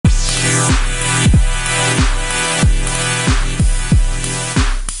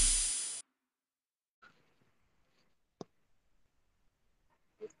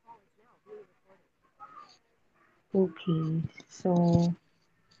Okay. So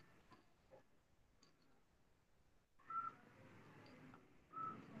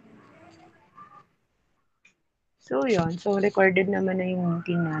yun. So recorded naman na yung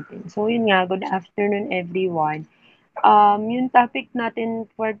meeting natin. So yun nga, good afternoon everyone. Yung topic natin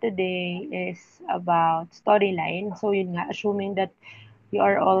for today is about storyline. So yun nga, assuming that you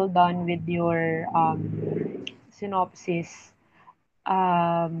are all done with your synopsis,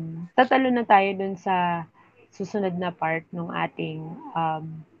 tatalo na tayo dun sa susunod na part ng ating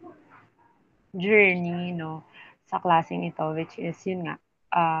journey, no, sa klaseng ito, which is yun nga,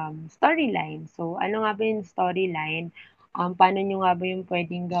 storyline. So, ano nga ba yung storyline? Paano nyo nga ba yung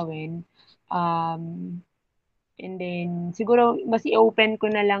pwedeng gawin? Um, and then, siguro, mas i-open ko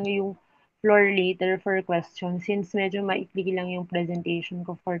na lang yung floor later for questions since medyo maikli lang yung presentation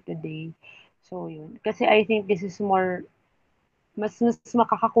ko for today. So, yun. Kasi I think this is more, mas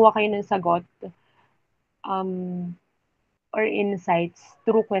makakakuha kayo ng sagot um, or insights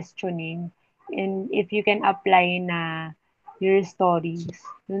through questioning. And if you can apply na your stories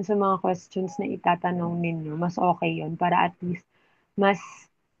dun sa mga questions na itatanong ninyo, mas okay yun para at least mas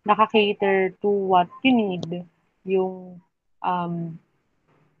nakakater to what you need yung um,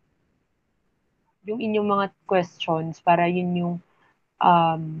 yung inyong mga questions para yun yung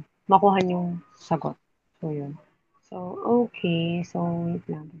makuha yung sagot. So, yun. So, okay. So, wait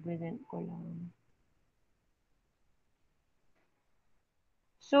lang. Present ko lang.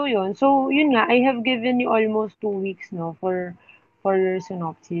 So yun. So yun nga, I have given you almost 2 weeks, no, for your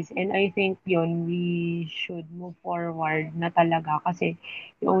synopsis. And I think yun, we should move forward na talaga kasi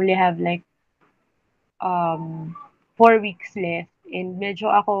you only have like 4 weeks left. And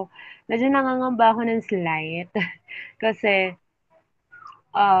medyo nangangamba ako ng slight kasi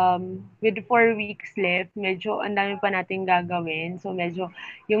with 4 weeks left, medyo ang dami pa nating gagawin. So medyo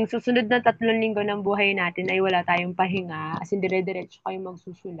yung susunod na 3 linggo ng buhay natin ay wala tayong pahinga, as in dire-diretso kayong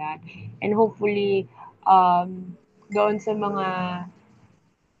magsusulat. And hopefully, doon sa mga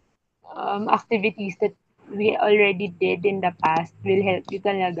activities that we already did in the past will help you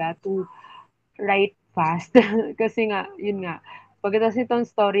talaga to write fast. Kasi nga, yun nga, pagkatapos nitong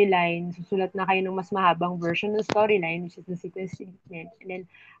storyline, susulat na kayo ng mas mahabang version ng storyline, which is the sequence statement. And then,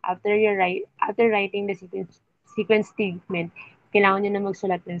 after writing the sequence statement, kailangan nyo na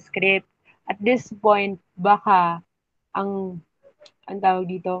magsulat ng script. At this point, baka ang, ang tawag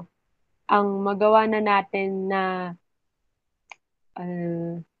dito, ang magawa na natin na,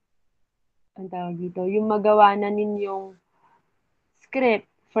 uh, ang tawag dito, yung magawa na ninyong script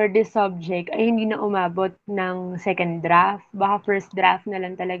for this subject ay hindi na umabot ng second draft. Baka first draft na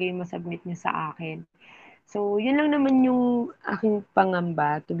lang talaga yung masubmit niyo sa akin. So, yun lang naman yung aking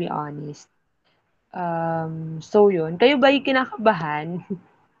pangamba, to be honest. So yun. Kayo ba yung kinakabahan?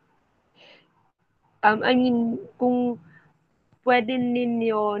 I mean, kung pwede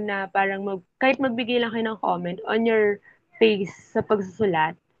ninyo na parang kahit magbigay lang kayo ng comment on your face sa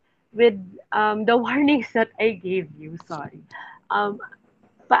pagsusulat with the warnings that I gave you, sorry. Um,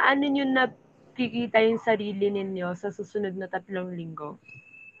 Paano niyo nakikita yung sarili ninyo sa susunod na 3 linggo?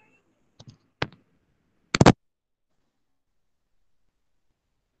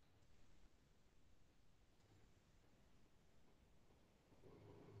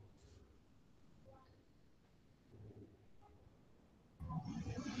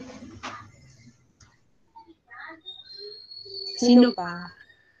 Sino pa?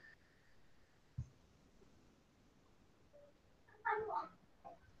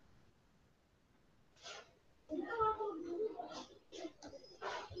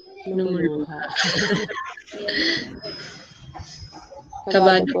 Lumuluha.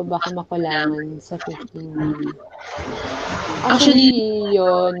 Kabado po baka makulangan sa 15 minutes. Actually,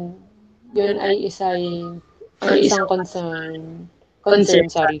 yun ay isang concern,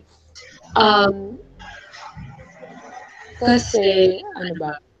 sorry. Kasi, ano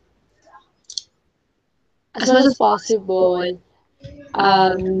ba, as much as possible,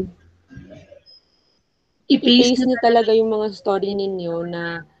 i-pace niyo talaga yung mga story ninyo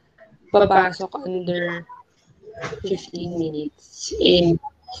na papasok under 15 minutes. And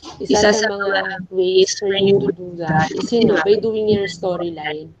isa sa mga ways for you to do that is, by doing your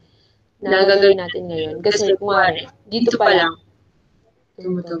storyline na gagawin natin ngayon. Kasi, kumari, dito pa lang,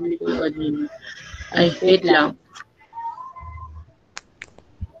 tumutuloy ko yung admin. Ay, wait lang.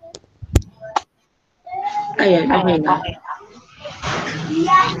 Ayan, okay na.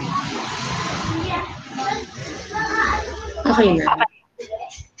 Okay na.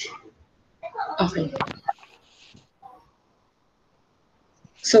 Okay.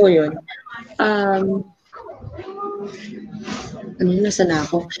 So, yun. Nasa na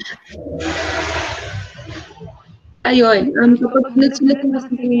ako? Ayun, kapag Kapag nagsulat nagsulat na na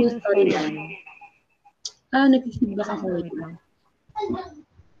kasi kasi kami kayo ng ng storyline, storyline, nagfi-feedback ako, wait wait lang. lang.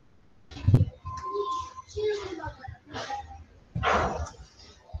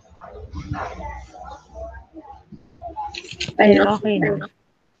 Ayun, Ayun, okay okay na. na.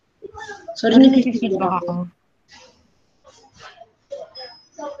 Sorry, Sorry, nagfi-feedback nagfi-feedback ako. ako.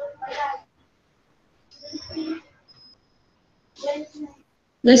 Guys,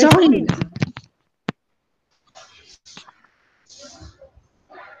 Guys, okay okay na. na.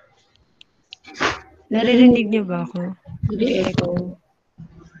 Naririnig Naririnig niyo ba ako? nag-echo.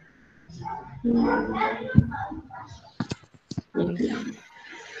 Nag-echo. Wait Wait lang. lang.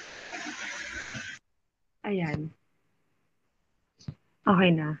 Ayan.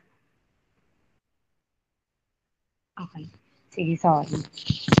 Okay na. Okay. Sige, sorry.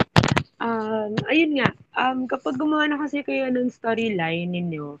 Ayun nga, kapag gumawa na kasi kayo ng storyline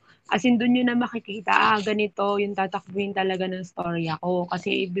ninyo, as in dun niyo na makikita, ganito yung tatakbuhin talaga ng storya ko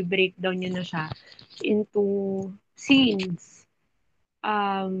kasi ibe-breakdown niyo na siya into scenes.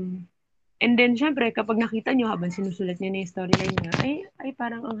 Um, and then siyempre kapag nakita niyo habang sinusulat niyo na yung storyline niyo, ay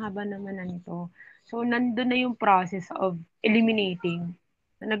parang ang haba naman na nito. So nandun na yung process of eliminating.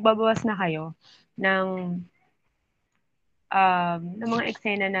 Nagbabawas na kayo ng ng mga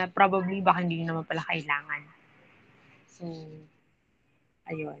eksena na probably baka hindi niyo naman pala kailangan. So,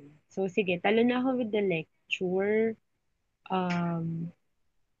 ayun. So, sige, talo na ako with the lecture. Um,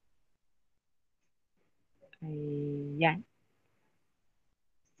 ayan.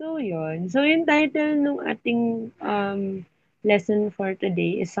 So, yun. So, yung title ng ating lesson for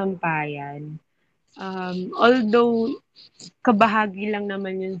today is Sampayan. Although, kabahagi lang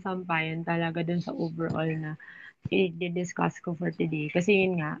naman yung sampayan talaga dun sa overall na i-discuss ko for today. Kasi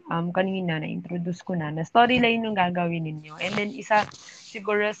yun nga, kanina na-introduce ko na storyline yung gagawin ninyo. And then, isa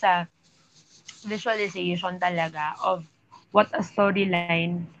siguro sa visualization talaga of what a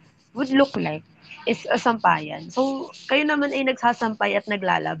storyline would look like is a sampayan. So, kayo naman ay nagsasampay at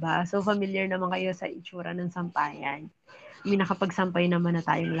naglalaba. So, familiar naman kayo sa itsura ng sampayan. May nakapagsampay naman na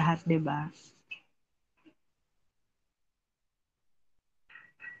tayong lahat, di ba?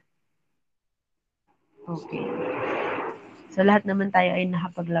 Okay. So, lahat naman tayo ay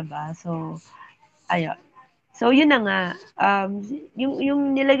nakapaglaba. So, ayun. So, yun na nga.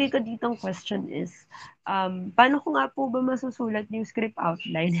 Yung nilagay ko ditong question is, paano ko nga po ba masusulat yung script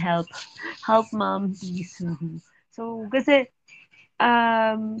outline? Help. Help, ma'am, please. So, kasi,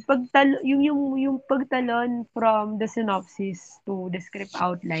 yung pagtalon from the synopsis to the script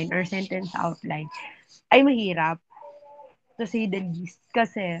outline or sentence outline ay mahirap, to say the least.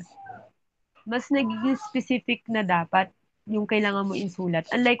 Kasi, mas nagiging specific na dapat yung kailangan mo insulat.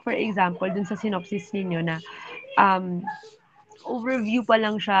 Unlike for example, dun sa synopsis ninyo na um, overview pa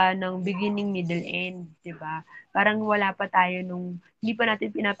lang siya ng beginning, middle, end, 'di ba? Parang wala pa tayo hindi pa natin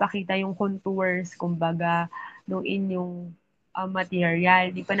pinapakita yung contours, kumbaga, nung inyong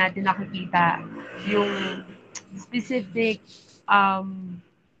material. Hindi pa natin nakikita yung specific um,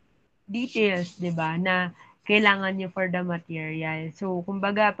 details, 'di ba, na kailangan niyo for the material. So,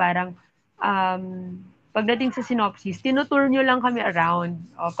 kumbaga parang pagdating sa synopsis, tinutour niyo lang kami around.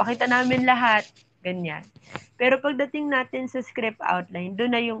 O, pakita namin lahat, ganyan. Pero pagdating natin sa script outline,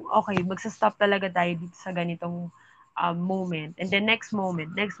 doon na yung, okay, magsa-stop talaga tayo dito sa ganitong moment. And then next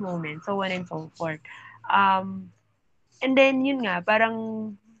moment, so on and so forth. Um, And then, yun nga, parang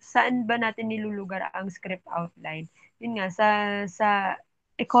saan ba natin nilulugar ang script outline? Yun nga, sa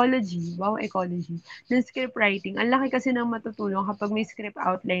ecology, wow, ecology, ng script writing. Ang laki kasi ng matutulong kapag may script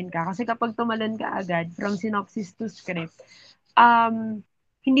outline ka. Kasi kapag tumalon ka agad from synopsis to script,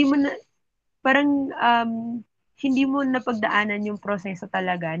 hindi mo na, parang hindi mo napagdaanan yung proseso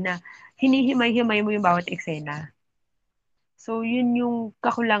talaga na hinihimay-himay mo yung bawat eksena. So, yun yung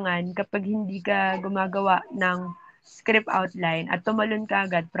kakulangan kapag hindi ka gumagawa ng script outline at tumalon ka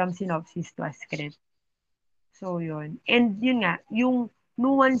agad from synopsis to a script. So, yun. And yun nga, yung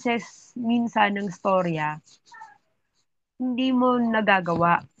nuances minsan ng storya, hindi mo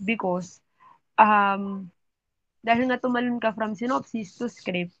nagagawa because um, dahil nga tumalon ka from synopsis to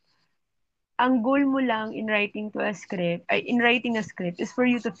script, ang goal mo lang in writing to a script, ay in writing a script is for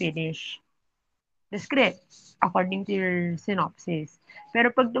you to finish the script according to your synopsis. Pero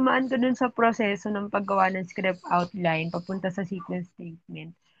pag dumaan ka dun sa proseso ng paggawa ng script outline papunta sa sequence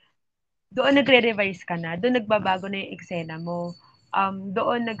statement, doon nagre-revise ka na, doon nagbabago na yung eksena mo.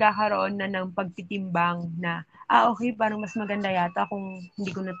 Doon nagkakaroon na ng pagtitimbang na, okay, parang mas maganda yata kung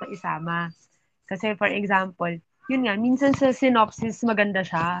hindi ko na to isama. Kasi for example, yun nga, minsan sa synopsis maganda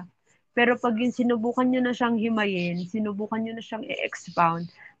siya. Pero 'pag yung sinubukan niyo na siyang himayin, sinubukan niyo na siyang i-expound,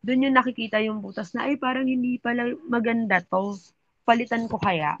 dun niyo nakikita yung butas na, "Ay parang hindi pala maganda 'to, palitan ko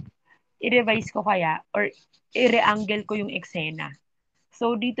kaya, i-revise ko kaya or i-re-angle ko yung eksena."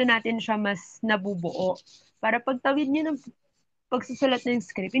 So dito natin siya mas nabubuo para pagtawid niyo ng pagsusulat ng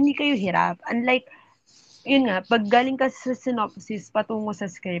script hindi kayo hirap. Unlike yun nga, 'pag galing ka sa synopsis patungo sa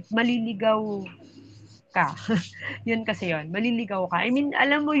script maliligaw ka. Yun kasi yun, maliligaw ka. I mean,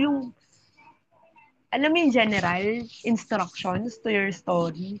 alam mo yung general instructions to your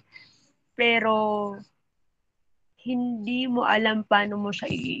story, pero hindi mo alam paano mo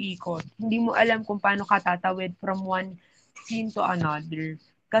siya iikot. Hindi mo alam kung paano ka tatawid from one scene to another.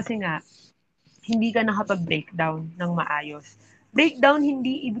 Kasi nga, hindi ka nakapag-breakdown ng maayos. Breakdown,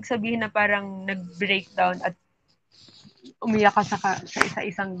 hindi ibig sabihin na parang nag-breakdown at umiyak ka sa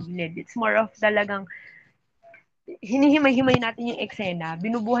isa-isang gilid. It's more of talagang hinihimay-himay natin yung eksena,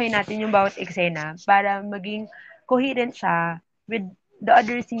 binubuhay natin yung bawat eksena para maging coherent siya with the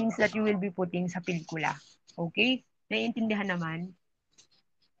other scenes that you will be putting sa pelikula. Okay? Naiintindihan naman?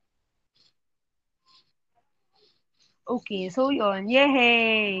 Okay, so yun,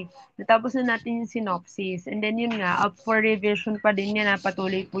 yehey! Natapos na natin yung synopsis. And then yun nga, up for revision pa din yan,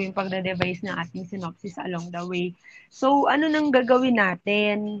 patuloy po yung pagre-revise ng ating synopsis along the way. So, ano nang gagawin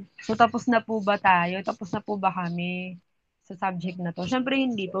natin? So, tapos na po ba tayo? Tapos na po ba kami sa subject na to? Siyempre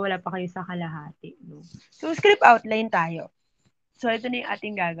hindi pa, wala pa kayo sa kalahati. No? So, script outline tayo. So, ito na yung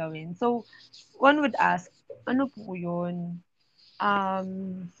ating gagawin. So, one would ask, ano po yun?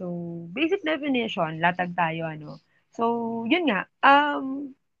 So, basic definition, latag tayo, ano. So, yun nga,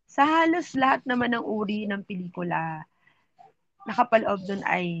 sa halos lahat naman ng uri ng pelikula, nakapaloob dun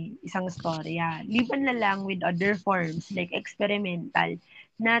ay isang storya. Liban na lang with other forms like experimental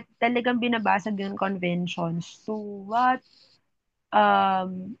na talagang binabasag yung conventions to what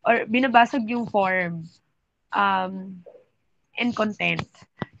or binabasag yung form um, and content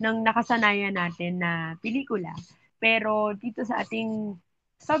ng nakasanayan natin na pelikula. Pero dito sa ating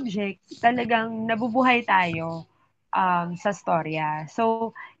subject, talagang nabubuhay tayo sa storya.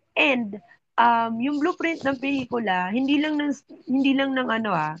 So, and yung blueprint ng pelikula, hindi lang ng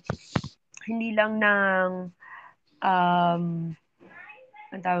ano hindi lang ng um,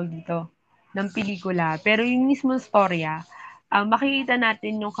 ang tawag dito, ng pelikula. Pero yung mismo storya, makikita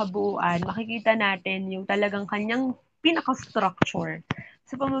natin yung kabuuan, makikita natin yung talagang kanyang pinaka-structure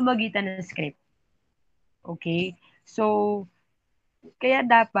sa pamamagitan ng script. Okay? So, kaya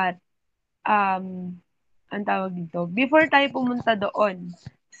dapat, um, ang tawag dito, before tayo pumunta doon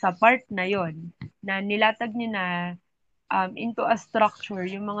sa part na yon na nilatag niyo na into a structure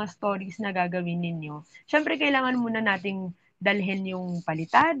yung mga stories na gagawin ninyo, syempre kailangan muna nating dalhin yung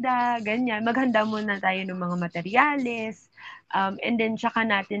palitada, ganyan. Maghanda muna tayo ng mga materyales, and then tsaka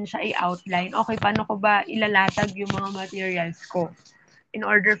natin siya i-outline. Okay, paano ko ba ilalatag yung mga materials ko in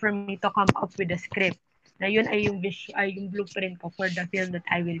order for me to come up with a script na yun ay yung blueprint ko for the film that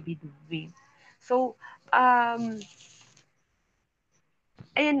I will be doing. So, um,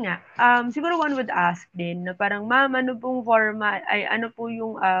 ayun nga, siguro one would ask din na parang, "Ma'am, ano pong format ay ano po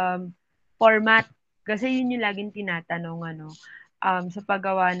yung, format?" Kasi yun yung laging tinatanong ano, sa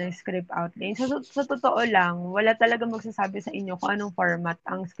paggawa ng script outline. Sa totoo lang, wala talagang magsasabi sa inyo kung anong format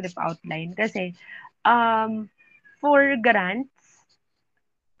ang script outline kasi, um, for grants,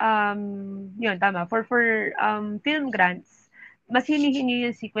 yun tama, film grants, mas hinihingi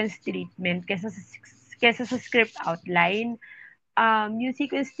yung sequence treatment kaysa sa script outline. Yung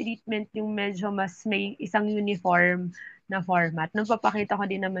sequence treatment yung medyo mas may isang uniform na format. Nagpapakita ko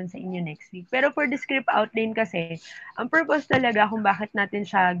din naman sa inyo next week. Pero for the script outline kasi, ang purpose talaga kung bakit natin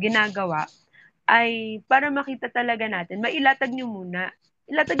siya ginagawa ay para makita talaga natin, mailatag nyo muna.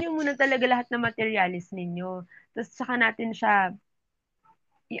 Ilatag nyo muna talaga lahat ng materialis ninyo. Tapos saka natin siya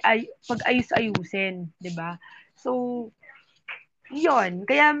pag-ayus-ayusin, 'di ba? So, 'yon.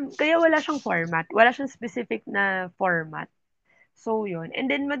 Kaya wala siyang format. Wala siyang specific na format. So, 'yon.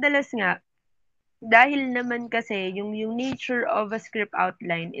 And then madalas nga dahil naman kasi yung nature of a script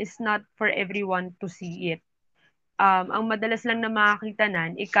outline is not for everyone to see it. Ang madalas lang na makakita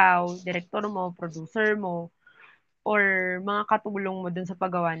nan, ikaw, director mo, producer mo, or mga katulong mo dun sa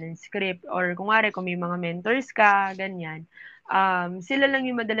paggawa ng script. Or kung kunwari, kung may mga mentors ka, ganyan, sila lang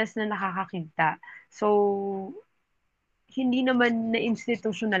yung madalas na nakakakita. So, hindi naman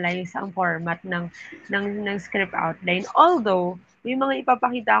na-institutionalize ang format ng script outline. Although, may mga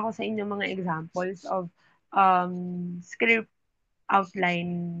ipapakita ako sa inyo mga examples of script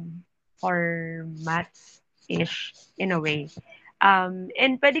outline formats-ish in a way.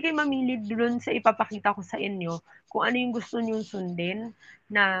 And pwede kayong mamili dun sa ipapakita ko sa inyo kung ano yung gusto nyong sundin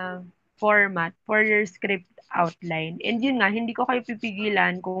na format for your script outline. And yun nga, hindi ko kayo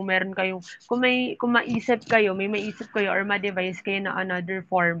pipigilan kung meron kayong, kung maisip kayo, may maisip kayo or ma-devise kayo na another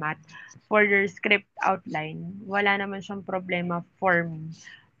format for your script outline. Wala naman siyang problema for me.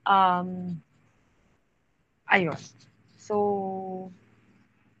 Ayun. So,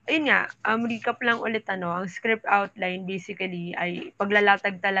 ayun nga, recap lang ulit ang script outline basically ay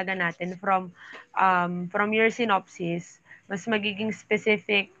paglalatag talaga natin from your synopsis, mas magiging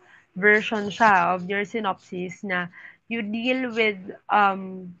specific version siya of your synopsis na you deal with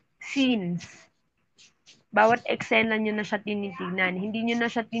scenes. Bawat eksena nyo na siya tinitignan. Hindi nyo na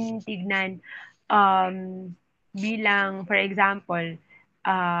siya tinitignan um, bilang, for example,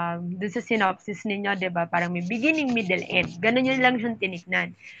 dun sa synopsis ninyo, di ba? Parang may beginning, middle, end. Ganun yun lang siyang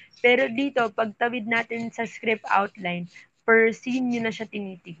tinignan. Pero dito, pagtawid natin sa script outline, per scene nyo na siya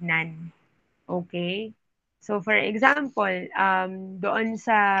tinitignan. Okay? So, for example, doon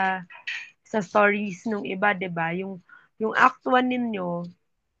sa stories nung iba, di ba? Yung act 1 ninyo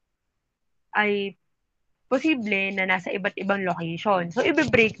ay posible na nasa iba't ibang location. So,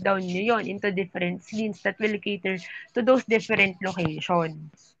 i-breakdown nyo yon into different scenes that will cater to those different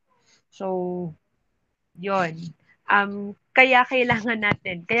locations. So, yon. Kaya kailangan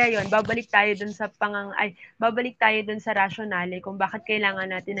natin, kaya yon babalik tayo dun sa babalik tayo dun sa rationale kung bakit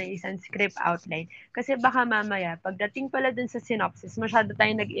kailangan natin ng isang script outline. Kasi baka mamaya, pagdating pala dun sa synopsis, masyado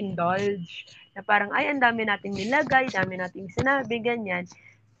tayong nag-indulge na parang, ay, ang dami nating nilagay, dami nating sinabi, ganyan.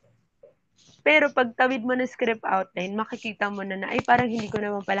 Pero pag tawid mo ng script outline, makikita mo na ay parang hindi ko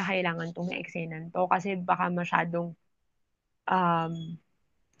naman pala kailangan tong eksenan to kasi baka masyadong um,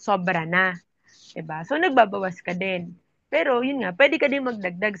 sobra na. 'Di ba? So, nagbabawas ka din. Pero, yun nga, pwede ka din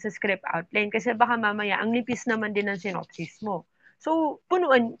magdagdag sa script outline kasi baka mamaya, ang nipis naman din ng synopsis mo. So,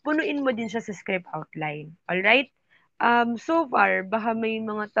 punuin mo din siya sa script outline. Alright? So far, baka may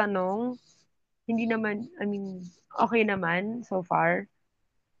mga tanong, hindi naman, I mean, okay naman so far.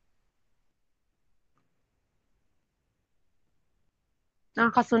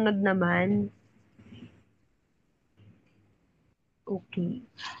 Nakakasunod naman. Okay.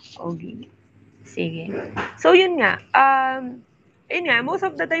 Okay. Sige. So, yun nga. Yun nga, most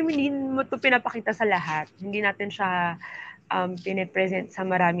of the time, hindi mo to pinapakita sa lahat. Hindi natin siya pinipresent sa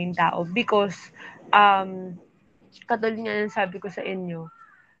maraming tao because katulad nga ng sabi ko sa inyo,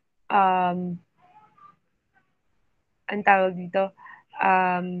 ang tawag dito,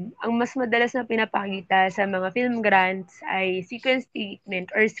 ang mas madalas na pinapakita sa mga film grants ay sequence statement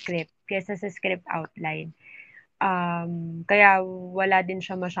or script kesa sa script outline. Kaya wala din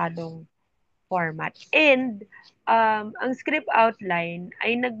siya masyadong format. And ang script outline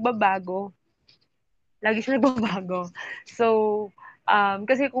ay nagbabago. Lagi siya nagbabago. So,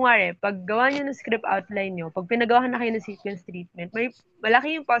 kasi kung nga pag gawa niyo ng script outline niyo, pag pinagawa na kayo ng sequence treatment, may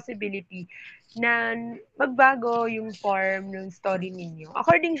malaki yung possibility na magbago yung form ng story ninyo.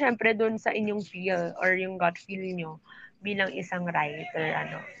 According syempre doon sa inyong feel or yung gut feel niyo bilang isang writer,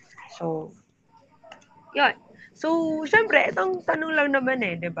 So, yun. So, syempre, itong tanong lang naman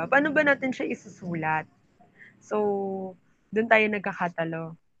 'di ba? Paano ba natin siya isusulat? So, doon tayo nagkakatalo.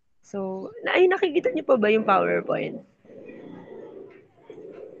 So, nakikita niyo pa ba yung PowerPoint?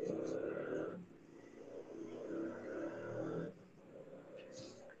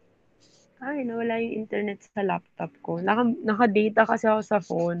 Ay, nawala yung internet sa laptop ko. Naka-data kasi ako sa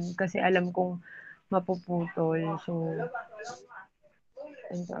phone kasi alam kong mapuputol. So,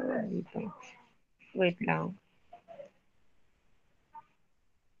 ang tawag dito. Wait lang.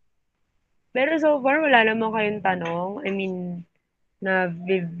 Pero so far, wala naman kayong tanong. I mean,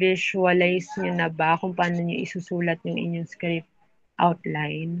 na-visualize niyo na ba kung paano niyo isusulat yung inyong script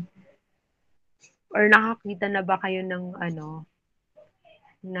outline? Or nakakita na ba kayo ng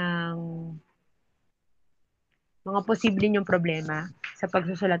ng mga posible niyong problema sa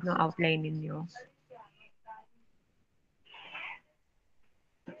pagsusulat ng outline ninyo?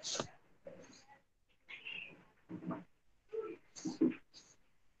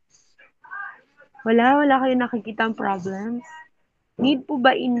 Wala kayong nakikitang problems? Need po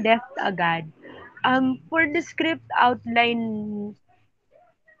ba in-depth agad? For the script outline,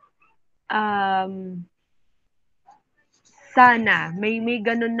 sana may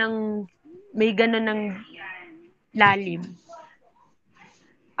ganun ng lalim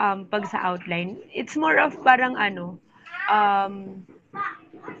pag sa outline. It's more of parang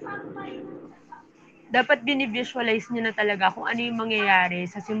dapat binivisualize nyo na talaga kung ano yung mangyayari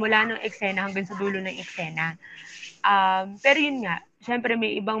sa simula ng eksena hanggang sa dulo ng eksena. Pero yun nga, syempre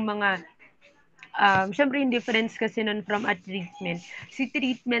may ibang mga syempre yung difference kasi nun from a treatment. Si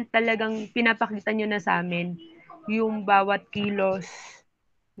treatment talagang pinapakita nyo na sa amin yung bawat kilos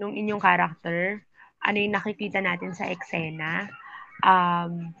nung inyong character, ano yung nakikita natin sa eksena,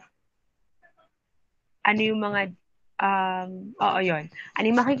 um, ano yung mga oo yun, ano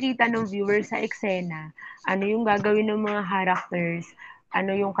yung makikita ng viewer sa eksena, ano yung gagawin ng mga characters,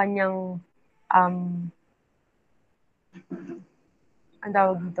 ano yung kanyang, um, ang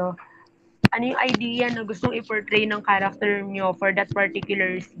tawag dito, ano yung idea na gustong i-portray ng character nyo for that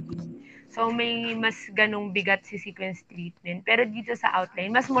particular scene. So, may mas ganong bigat si sequence treatment. Pero dito sa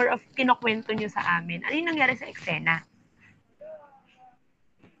outline, mas more of kinokwento nyo sa amin. Ano yung nangyari sa eksena?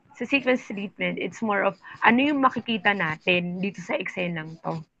 Sa sequence treatment, it's more of ano yung makikita natin dito sa eksenang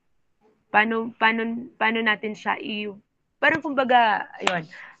to. Paano natin siya parang kumbaga, ayun,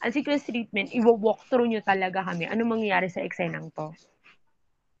 ang sequence treatment, i-walk through nyo talaga kami. Ano mangyayari sa eksenang to?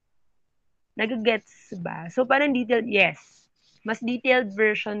 Nag-gets ba? So, parang detailed, yes. Mas detailed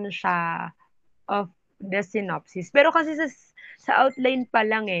version siya of the synopsis. Pero kasi sa outline pa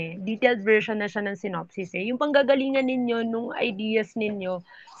lang detailed version na siya ng synopsis eh. Yung panggagalingan ninyo nung ideas ninyo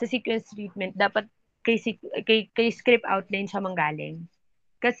sa sequence treatment, dapat kay script outline siya manggaling.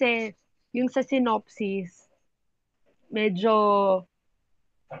 Kasi yung sa synopsis, medyo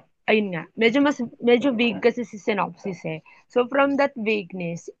ayun nga, medyo vague kasi si synopsis eh. So from that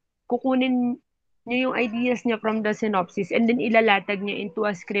vagueness, kukunin niyo yung ideas niya from the synopsis and then ilalatag niyo into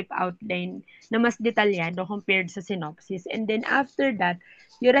a script outline na mas detalyado compared sa synopsis. And then after that,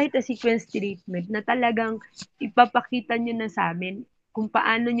 you write a sequence treatment na talagang ipapakita niyo na sa amin kung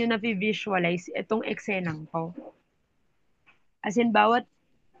paano niyo na-visualize itong eksenang to. As in, bawat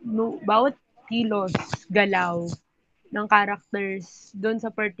kilos, galaw, ng characters doon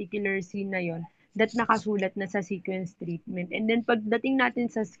sa particular scene na yon that nakasulat na sa sequence treatment. And then pagdating natin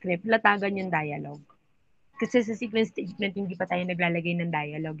sa script, latagan yung dialogue. Kasi sa sequence treatment, hindi pa tayo naglalagay ng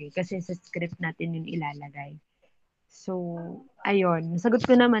dialogue eh. Kasi sa script natin yun ilalagay. So, ayun. Nasagot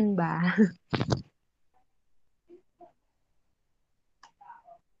ko naman ba?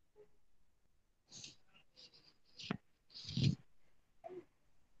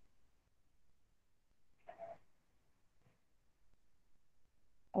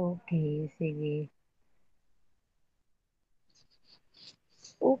 Okay, sige.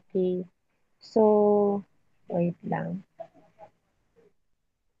 Okay. So, wait lang.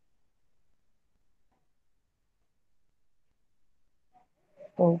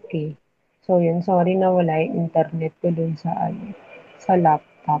 Okay. So, yun. Sorry na wala yung internet ko dun sa, sa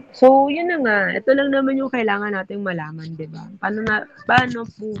laptop. So, yun na nga. Ito lang naman yung kailangan nating malaman, di ba? Paano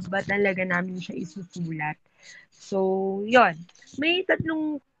po ba talaga namin siya isusulat? So, yun. May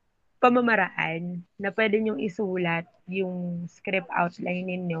tatlong pamamaraan na pwede niyong isulat yung script outline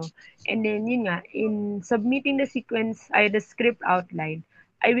ninyo. And then, yun nga, in submitting the script outline,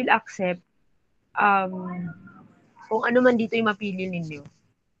 I will accept um, kung ano man dito yung mapili ninyo.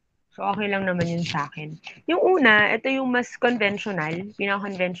 So, okay lang naman yun sa akin. Yung una, ito yung mas conventional,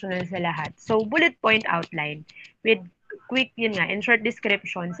 pinaka-conventional sa lahat. So, bullet point outline with quick, yun nga, and short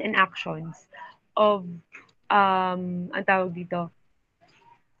descriptions and actions of, ang tawag dito,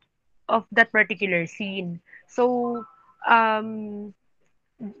 of that particular scene. So, um,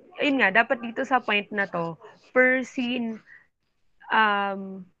 ayun nga, dapat dito sa point na to, per scene,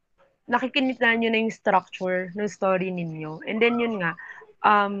 um, nakikita nyo na yung structure ng story ninyo. And then yun nga,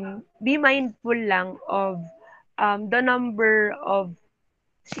 be mindful lang of the number of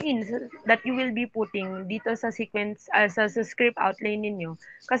scenes that you will be putting dito sa sequence, sa script outline ninyo.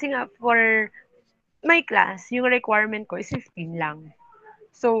 Kasi nga, for my class, yung requirement ko is 15 lang.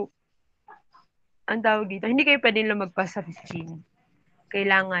 So, ang tawag dito, hindi kayo pwedeng lumagpas sa 15.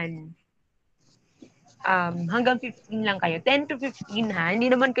 Kailangan hanggang 15 lang kayo. 10 to 15 ha. Hindi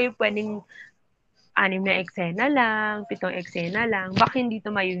naman kayo pwedeng 6 na eksena lang, 7 eksena lang, baka hindi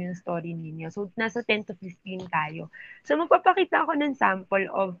tumayo yung story ninyo. So, nasa 10 to 15 tayo. So, magpapakita ako ng sample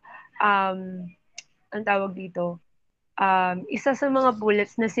of, ang tawag dito, isa sa mga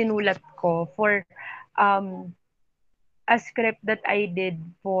bullets na sinulat ko for um, a script that I did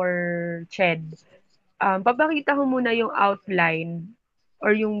for CHED. Papakita ko muna yung outline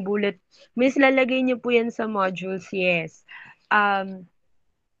or yung bullet. Miss, lalagay niyo po yan sa modules, yes. Um,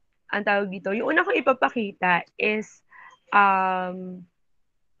 ang tawag dito, yung una kong ipapakita is um,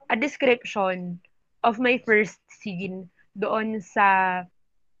 a description of my first scene doon sa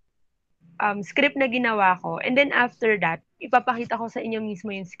script na ginawa ko. And then after that, ipapakita ko sa inyo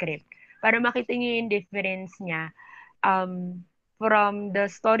mismo yung script para makita niyo yung difference niya from the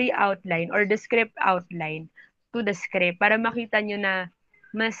story outline or the script outline to the script para makita niyo na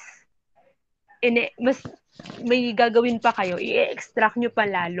mas mas may gagawin pa kayo, i-extract nyo pa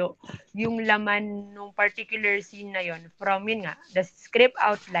lalo yung laman ng particular scene na yon from yun nga, the script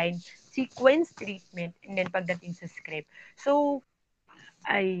outline, sequence treatment, and then pagdating sa script. So,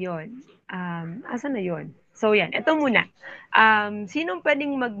 ayun. Asan na yun? So, yan. Ito muna. Sinong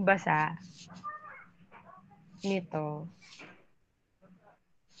pwedeng magbasa nito?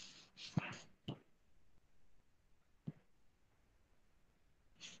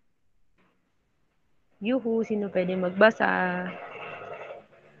 Yuhu, sino pwedeng magbasa?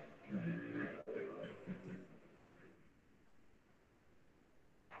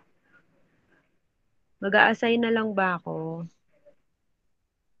 Mag-a-assign na lang ba ako?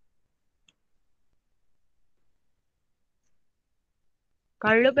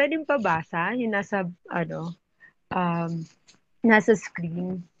 Carlo, pwedeng pabasa? Yung nasa, um, nasa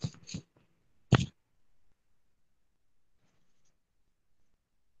screen.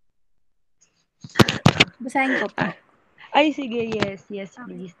 Basahin ko po. Ay, sige. Yes. Yes,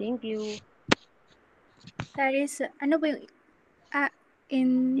 please. Thank you. Ano ba yung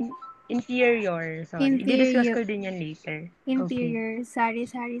Interior. Sorry. I-discuss ko din yan later. Interior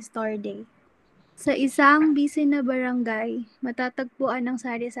Sari-Sari Store Day. Sa isang busy na barangay, matatagpuan ang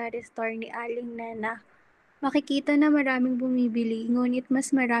sari-sari store ni Aling Nena. Makikita na maraming bumibili, ngunit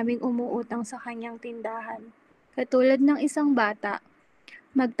mas maraming umuutang sa kanyang tindahan. Katulad ng isang bata,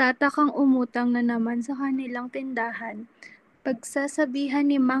 magtatakang umutang na naman sa kanilang tindahan. Pagsasabihan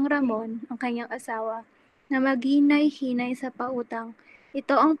ni Mang Ramon, ang kanyang asawa, na maghinay-hinay sa pautang.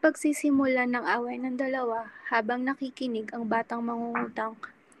 Ito ang pagsisimula ng away ng dalawa habang nakikinig ang batang mangungutang.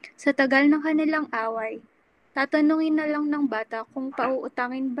 Sa tagal ng kanilang away, tatanungin na lang ng bata kung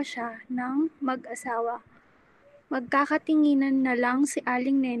pauutangin ba siya ng mag-asawa. Magkakatinginan na lang si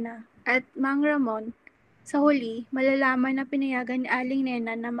Aling Nena at Mang Ramon. Sa huli, malalaman na pinayagan ni Aling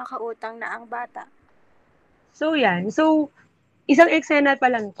Nena na makautang na ang bata. So, yan. So, isang eksena pa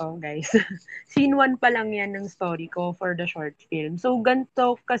lang to, guys. Scene 1 pa lang yan ng story ko for the short film. So,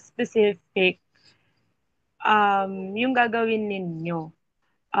 ganito ka-specific yung gagawin ninyo.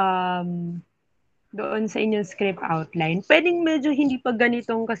 Doon sa inyong script outline. Pwedeng medyo hindi pa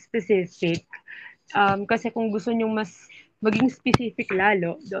ganitong ka-specific. Kasi kung gusto nyo mas maging specific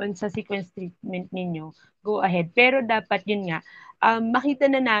lalo doon sa sequence treatment ninyo, go ahead. Pero dapat yun nga, makita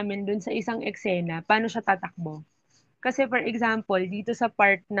na namin doon sa isang eksena paano siya tatakbo. Kasi for example, dito sa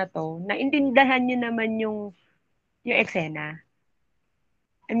part na to, naintindihan nyo naman yung eksena.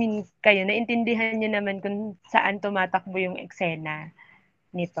 I mean, kayo, naintindihan nyo naman kung saan tumatakbo yung eksena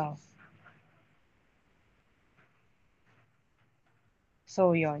nito.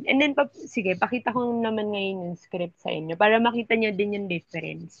 So, yon. And then, sige, pakita ko naman ngayon yung script sa inyo para makita nyo din yung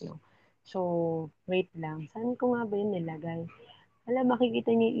difference, no? So, wait lang. Saan ko nga ba yun nilagay? Wala,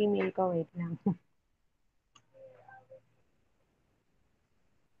 makikita nyo yung email ko. Wait lang.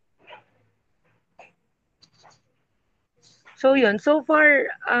 So, yun. So far,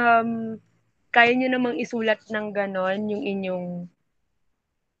 kaya nyo namang isulat ng ganon yung inyong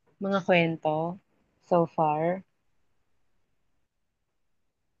mga kwento so far.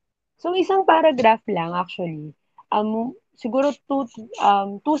 So, isang paragraph lang actually. Siguro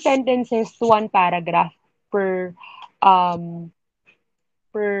two sentences to one paragraph per um,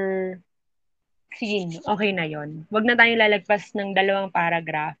 per scene. Okay na yon. Wag na tayong lalagpas ng 2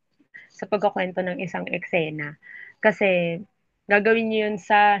 paragraph sa pagkukwento ng isang eksena. Kasi gagawin niyo yun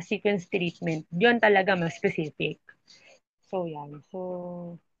sa sequence treatment. Yun talaga mas specific. So, yan. So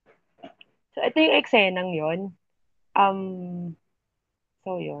ito yung eksenang yon. Um,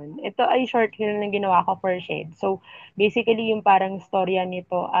 So, yun. Ito ay short film na ginawa ko for Shed. So, basically, yung parang storya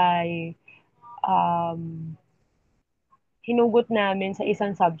nito ay um, hinugot namin sa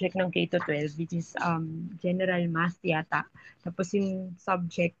isang subject ng K-12, which is General Math yata. Tapos yung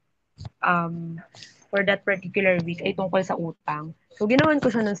subject for that particular week ay tungkol sa utang. So, ginawan ko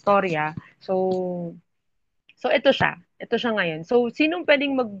siya ng storya. So ito siya. Ito siya ngayon. So, sinong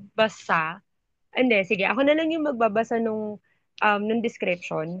pwedeng magbasa? Hindi, sige. Ako na lang yung magbabasa nung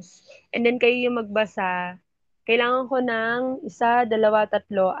descriptions. And then kayo yung magbasa. Kailangan ko ng 1, 2, 3,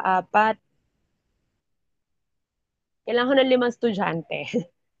 4. Kailangan ko ng 5 estudyante.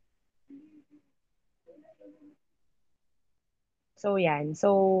 So, yan. So,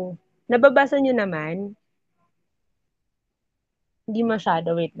 nababasa nyo naman. Hindi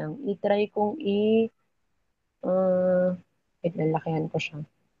masyado. Wait lang. I-try kong uh, wait, lalakihan ko siya.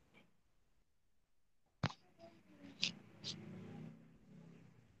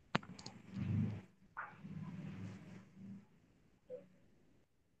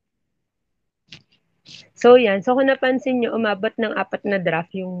 So, yan. So, kung napansin niyo, umabot ng 4 na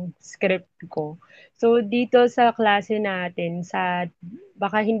draft yung script ko. So, dito sa klase natin,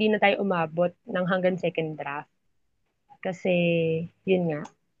 baka hindi na tayo umabot ng hanggang second draft. Kasi, yun nga,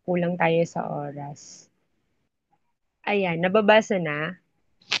 kulang tayo sa oras. Ayan, nababasa na.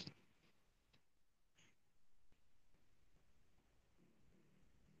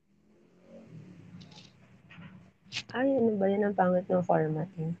 Ay, ano ba yan? Ang pangit ng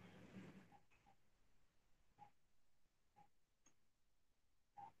formatting.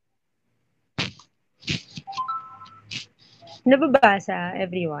 Nababasa,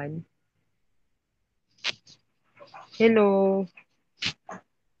 everyone? Hello?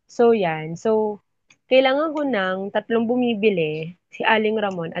 So, yan. So, kailangan ko ng 3 bumibili, si Aling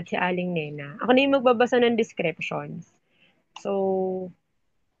Ramon at si Aling Nena. Ako na yung magbabasa ng descriptions. So,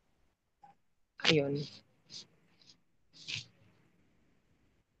 ayun.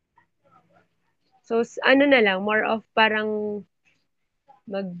 So, ano na lang, more of parang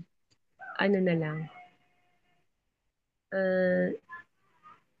ano na lang, uh,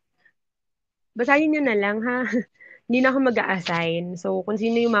 basahin nyo na lang ha. Hindi na ako mag-a-assign. So, kung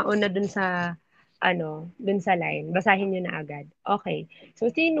sino yung mauna dun sa, dun sa line, basahin nyo na agad. Okay. So,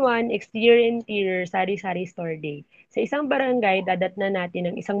 scene 1, exterior interior, sari-sari store day. Sa isang barangay, dadatna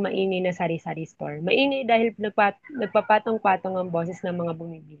natin ang isang maingay na sari-sari store. Maingay dahil nagpapatong-patong ang boses ng mga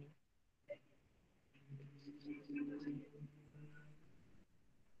bumibili.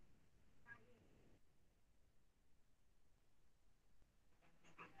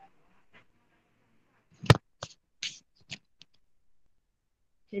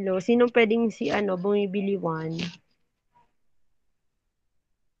 Hello, sino pwedeng bumibili 1?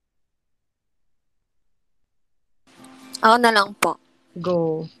 Ako na lang po.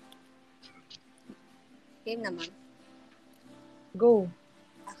 Go. Game naman. Go.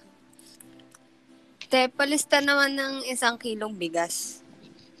 Te, palista naman ng 1 kilong bigas.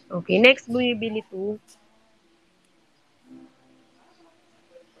 Okay, next bumibili 2.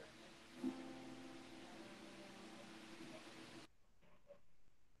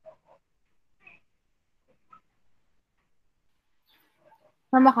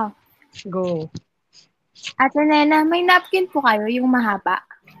 Mama ko. Go. Ate Nena, may napkin po kayo, yung mahaba.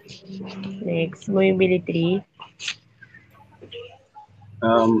 Next, bumibili 3.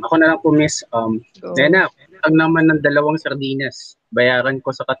 Ako na lang po, miss. Go. Nena, ang naman ng 2 sardinas. Bayaran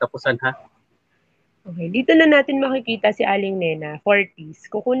ko sa katapusan, ha? Okay, dito na natin makikita si Aling Nena,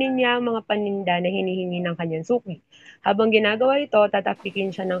 40s. Kukunin niya ang mga paninda na hinihingi ng kanyang suki. Habang ginagawa ito,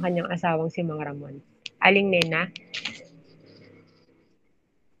 tatapikin siya ng kanyang asawang si Mang Ramon. Aling Nena?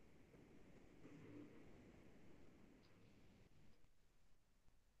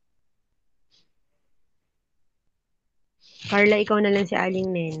 Carla, ikaw na lang si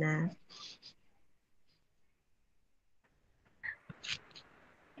Aling Nena.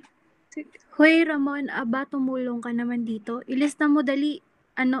 Hoy Ramon, aba tumulong ka naman dito. Ilista mo dali,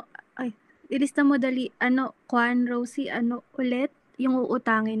 Kwan, Rosie, ulit yung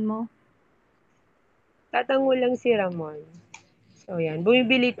uutangin mo. Tatango lang si Ramon. So, yan.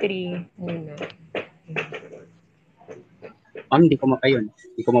 Bumibili 3 muna. Hindi ko makayon.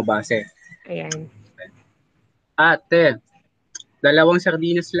 Hindi ko mabase. Ayan. Ate, 2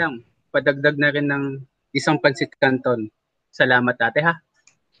 sardinas lang. Padagdag na rin ng 1 pansit canton. Salamat, ate, ha?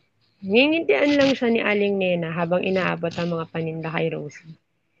 Ngingintian lang siya ni Aling Nena habang inaabot ang mga paninda kay Rosie.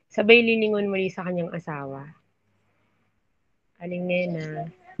 Sabay lilingon muli sa kanyang asawa. Aling Nena.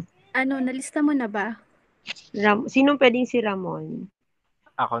 Nalista mo na ba? Sinong pwedeng si Ramon?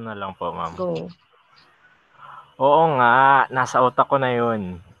 Ako na lang po, ma'am. Go. Oo nga, nasa utak ko na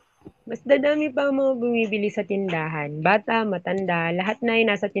yun. Mas dadami pa ang mga bumibili sa tindahan. Bata, matanda, lahat na ay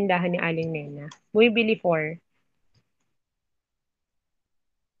nasa tindahan ni Aling Nena. Bumibili 4.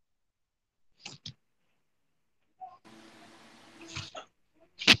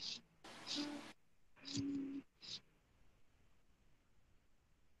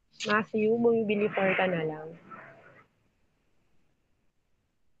 Matthew, bumibili 4 ka na lang.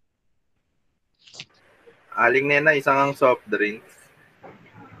 Aling Nena, isang soft drinks.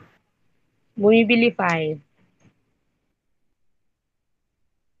 Bumibili 5.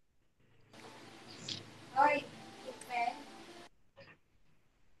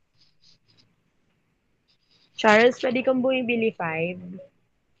 Charles, pwede kang bumibili 5.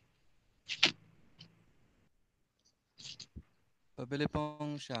 Pabili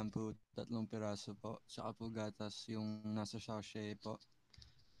pong shampoo, 3 piraso po. Saka po gatas yung nasa sachet po.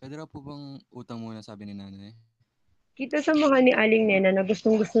 Pwede raw po bang utang muna, sabi ni nanay? Kita sa mukha ni Aling Nena na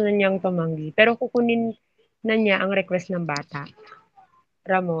gustong-gusto na niyang tumanggi, pero kukunin na niya ang request ng bata.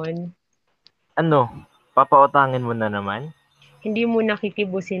 Ramon? Ano? Papautangin mo na naman? Hindi mo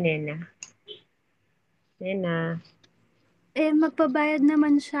nakikibo si Nena. Nena. Magbabayad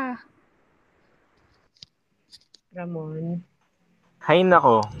naman siya. Ramon. Hay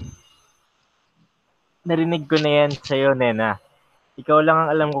nako. Narinig ko na yan sa'yo, Nena. Ikaw lang ang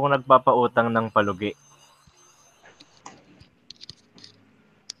alam kong nagpapautang ng palugi.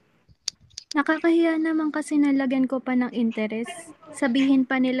 Nakakahiya naman kasi nalagyan ko pa ng interes. Sabihin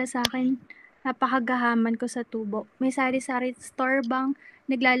pa nila sa akin, napakagahaman ko sa tubo. May sari-sari store bang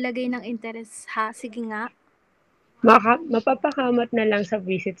naglalagay ng interes ha? Sige nga. Mapapakamat na lang sa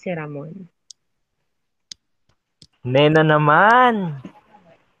visit si Ramon. Nena naman!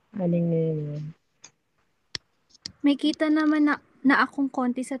 Aling Nena. May kita naman na akong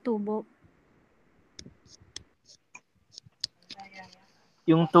konti sa tubo.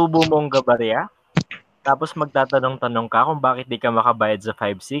 Yung tubo mong gabarya? Tapos magtatanong-tanong ka kung bakit di ka makabayad sa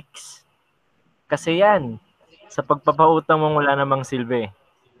 5-6? Kasi yan, sa pagpapautang mong wala namang silbi.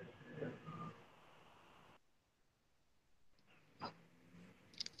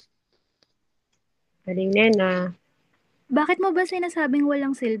 Aling Nena. Bakit mo ba sinasabing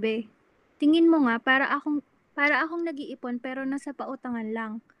walang silbi? Tingin mo nga para akong nag-iipon pero nasa pautangan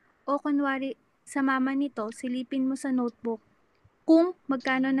lang. O kunwari, sa mama nito, silipin mo sa notebook. Kung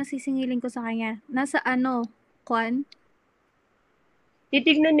magkano nasisingilin ko sa kanya. Nasa ano, Kwan?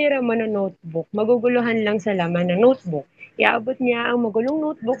 Titignan ni Ramon ang notebook. Maguguluhan lang sa laman ng notebook. Iaabot niya ang magulong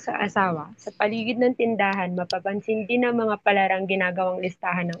notebook sa asawa. Sa paligid ng tindahan, mapapansin din ang mga palarang ginagawang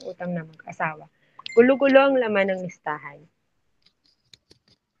listahan ng utang ng mag-asawa. Gulo-gulo ang laman ng listahan.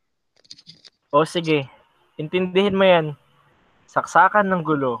 O sige, intindihin mo yan. Saksakan ng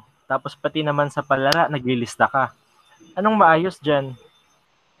gulo, tapos pati naman sa palara naglilista ka. Anong maayos dyan?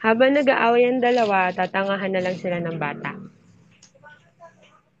 Habang nag-aaway ang dalawa, tatangahan na lang sila ng bata.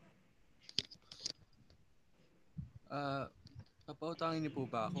 Papautangin niyo po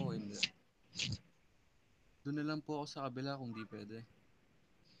ba ako o hindi? Doon na lang po ako sa kabila kung di pwede.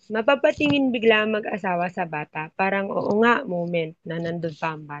 Mapapatingin bigla ang mag-asawa sa bata. Parang oo nga moment na nandun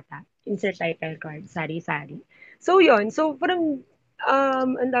pa ang bata. Insert title card, sari-sari. So yon. So from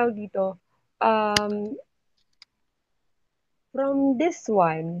ang tawag dito, from this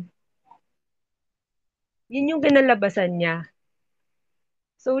one, yun yung kinalabasan niya.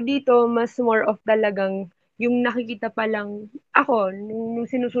 So dito, mas more of talagang yung nakikita pa lang, ako, nung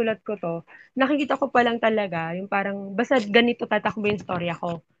sinusulat ko to, nakikita ko pa lang talaga, yung parang, basta ganito tatakbo yung storya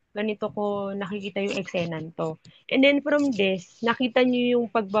ko. Ganito ko nakikita yung eksenan to. And then from this, nakita niyo yung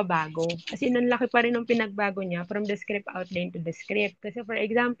pagbabago. Kasi ang laki pa rin ng pinagbago niya from the script outline to the script. Kasi for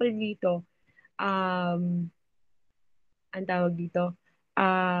example dito, ang tawag dito,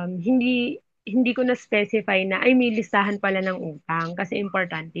 hindi ko na-specify na, ay, may listahan pala ng utang. Kasi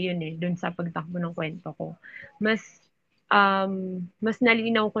importante yun dun sa pagtakbo ng kwento ko. Mas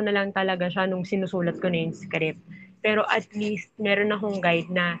nalinaw ko na lang talaga siya nung sinusulat ko na yung script. Pero at least, meron akong guide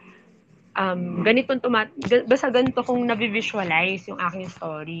na basta ganito kong nabivisualize yung aking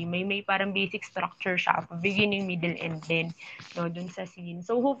story. May parang basic structure siya, beginning, middle, and then, no, dun sa scene.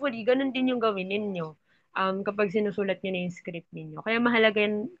 So hopefully, ganun din yung gawin ninyo kapag sinusulat niyo na yung script ninyo. Kaya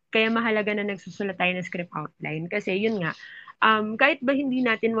mahalaga na nagsusulat tayo ng script outline. Kasi yun nga, kahit ba hindi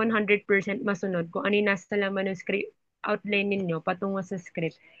natin 100% masunod kung ano yung nasa laman ng script outline ninyo patungo sa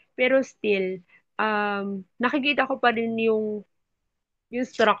script, pero still, nakikita ko pa rin yung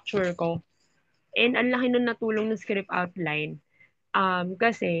structure ko. And ang laki nun natulong ng script outline.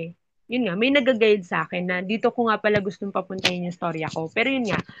 Kasi, yun nga, may nag-guide sa akin na dito ko nga pala gustong papuntahin yung storya ko. Pero yun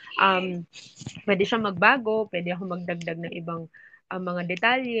nga, pwede siya magbago, pwede ako magdagdag ng ibang mga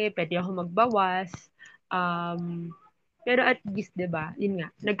detalye, pwede ako magbawas. Pero at least, 'di ba? Yun nga,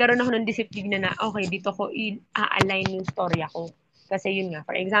 nagkaroon ako ng disiplina na okay, dito ko i-align yung storya ko. Kasi yun nga,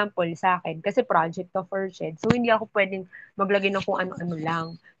 for example, sa akin, kasi project to for shed. So, hindi ako pwedeng maglagay ng kung ano-ano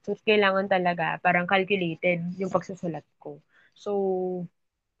lang. So, kailangan talaga, parang calculated yung pagsusulat ko. So,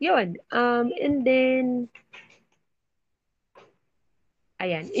 yun. And then,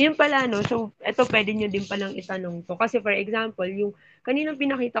 ayan. Yun pala, no? So, ito pwede nyo din palang itanong to. Kasi for example, yung kaninang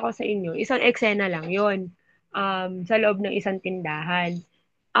pinakita ko sa inyo, isang eksena lang yon sa loob ng isang tindahan.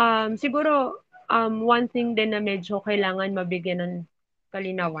 Siguro, one thing din na medyo kailangan mabigyan ng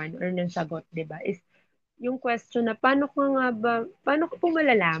kalinawan or ng sagot, di ba, is yung question na paano ko po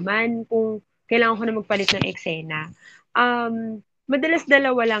malalaman kung kailangan ko na magpalit ng eksena? Madalas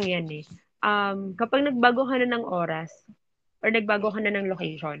dalawa lang yan eh. Kapag nagbago ka na ng oras or nagbago ka na ng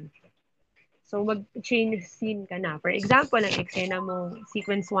location, so mag-change scene ka na. For example, ang eksena mo,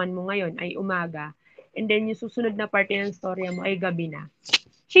 sequence 1 mo ngayon ay umaga, and then yung susunod na parte ng storya mo ay gabi na.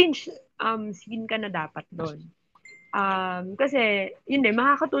 Change scene ka na dapat do'n. Kasi yun din,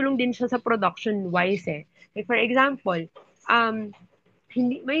 makakatulong din siya sa production wise eh. Like for example,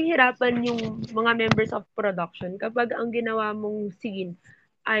 hindi mahihirapan yung mga members of production kapag ang ginawa mong scene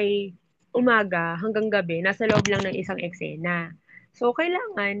ay umaga hanggang gabi, nasa loob lang ng isang eksena. So,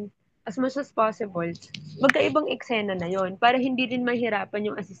 kailangan, as much as possible, magkaibang eksena na yon para hindi din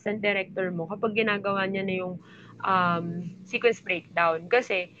mahirapan yung assistant director mo kapag ginagawa niya na yung sequence breakdown.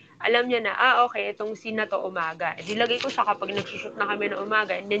 Kasi, alam niya na, okay, itong scene na to umaga. E, dilagay ko siya kapag nagsushoot na kami ng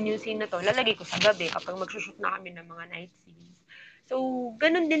umaga, and then yung scene na to, lalagay ko sa gabi kapag magsushoot na kami ng mga night scenes. So,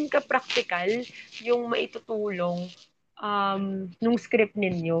 ganun din ka-practical yung maitutulong nung script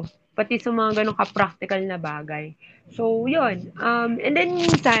ninyo. Pati sa mga ganun ka-practical na bagay. So, yun. And then,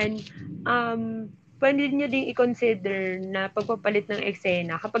 minsan, pwede nyo din i-consider na pagpapalit ng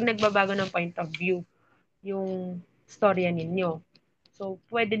eksena kapag nagbabago ng point of view yung storya ninyo. So,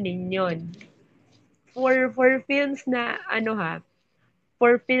 pwede din yun. For films na,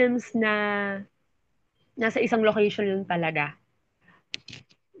 for films na nasa isang location lang talaga.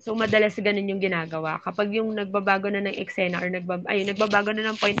 So, madalas ganun yung ginagawa. Kapag yung nagbabago na ng eksena or nagbabago na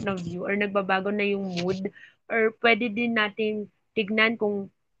ng point of view or nagbabago na yung mood or pwede din nating tignan kung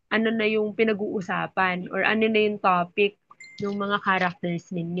ano na yung pinag-uusapan or ano na yung topic ng mga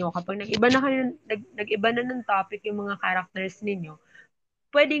characters ninyo. Kapag nag-iba na ng topic yung mga characters ninyo,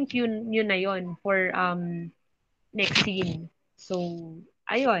 pwedeng yun na yun for next scene. So,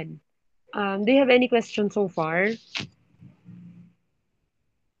 ayun. Do you have any questions so far?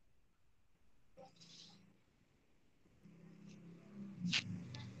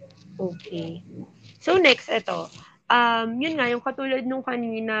 Okay. So next, ito. Yun nga, yung katulad nung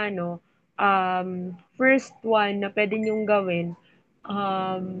kanina, no, first one na pwede nyong gawin,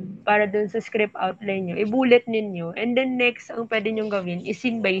 para dun sa script outline nyo, i-bullet ninyo. And then next, ang pwede nyong gawin is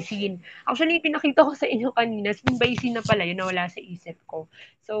scene by scene. Actually, pinakita ko sa inyo kanina, scene by scene na pala, yun nawala sa isip ko.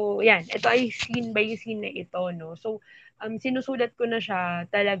 So, yan. Ito ay scene by scene na ito, no. So, sinusulat ko na siya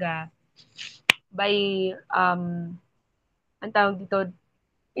talaga by, ang tawag dito,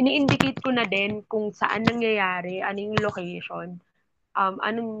 ini-indicate ko na din kung saan nangyayari, ano yung location,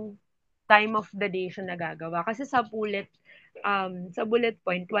 anong time of the day siya nagagawa. Kasi sa bullet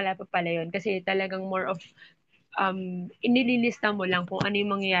point, wala pa pala yun. Kasi talagang more of, inililista mo lang kung ano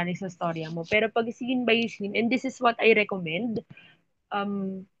yung mangyayari sa storya mo. Pero pag scene by scene, and this is what I recommend,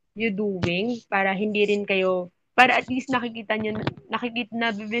 you doing, para hindi rin kayo, para at least nakikita,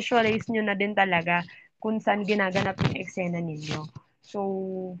 na visualize nyo na din talaga kung saan ginaganap yung eksena ninyo.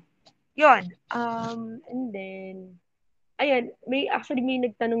 So, yun. And then, ayan, may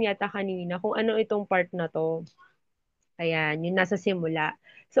nagtanong yata kanina kung ano itong part na to. Ayan, yung nasa simula.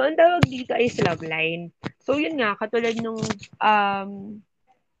 So, ang tawag dito ay love line. So, yun nga, katulad nung, ang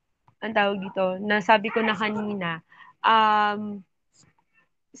tawag dito, nasabi ko na kanina,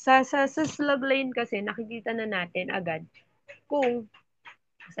 sa love line kasi, nakikita na natin agad kung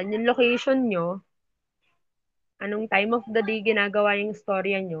saan yung location nyo, anong time of the day ginagawa yung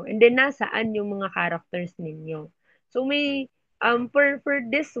storya nyo, and then nasaan yung mga characters ninyo. So may, for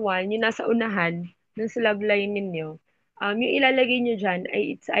this one, yung nasa unahan, ng love line ninyo, yung ilalagay nyo dyan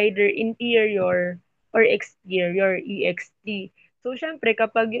ay it's either interior or exterior, EXT. So, syempre,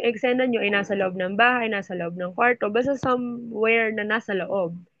 kapag yung eksena nyo ay nasa loob ng bahay, nasa loob ng kwarto, basta somewhere na nasa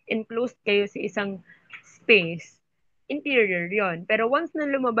loob, enclosed kayo sa isang space, interior yon. Pero once na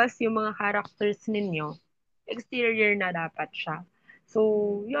lumabas yung mga characters ninyo, exterior na dapat siya. So,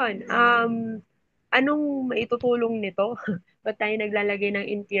 yun. Anong maitutulong nito? Ba't tayo naglalagay ng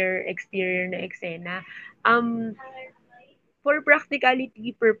interior-exterior na eksena? For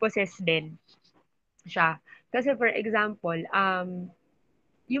practicality purposes din siya. Kasi for example,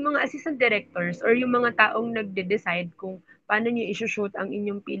 yung mga assistant directors or yung mga taong nagde-decide kung paano nyo isushoot ang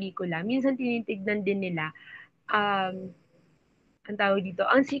inyong pelikula, minsan tinitignan din nila ang tawag dito,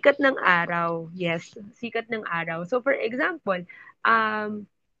 ang sikat ng araw. Yes, sikat ng araw. So for example,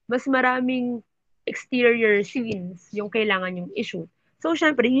 mas maraming exterior scenes yung kailangan yung i-shoot. So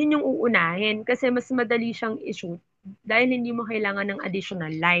syempre, yun yung uunahin kasi mas madali siyang i-shoot dahil hindi mo kailangan ng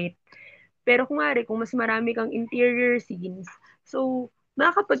additional light. Pero kung mas marami kang interior scenes, so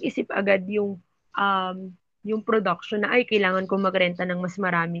makakapag-isip agad yung production na ay kailangan ko magrenta ng mas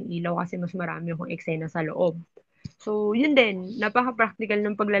maraming ilaw kasi mas marami akong eksena sa loob. So, yun din, napaka-practical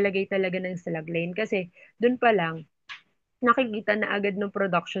ng paglalagay talaga ng slagline kasi dun pa lang, nakikita na agad ng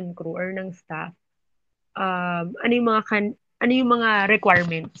production crew or ng staff ano yung mga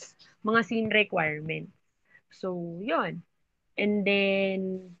requirements, mga scene requirements. So, yun. And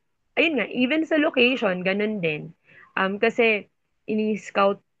then, ayun nga, even sa location, ganun din. Kasi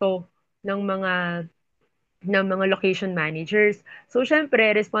ini-scout to ng mga location managers. So,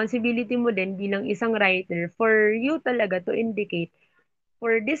 syempre, responsibility mo din bilang isang writer for you talaga to indicate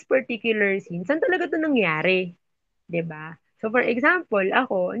for this particular scene, saan talaga 'to nangyari, 'di ba? So, for example,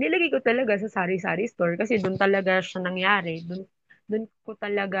 ako, nilagay ko talaga sa sari-sari store kasi do'n talaga siya nangyari. Do'n ko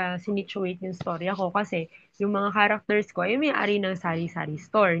talaga sinituate yung storya ko kasi yung mga characters ko ay may-ari ng sari-sari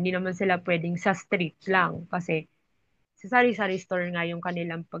store. Hindi naman sila puwedeng sa street lang kasi sa sari-sari store nga yung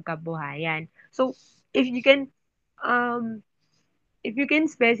kanilang pagkabuhayan. So, if you can, um, if you can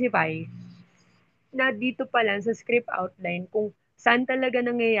specify na dito pa lang sa script outline kung saan talaga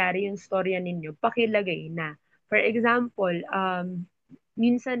nangyayari yung storya ninyo, pakilagay na. For example,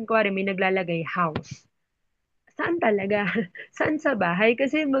 minsan kuwari may naglalagay house. Saan talaga? Saan sa bahay?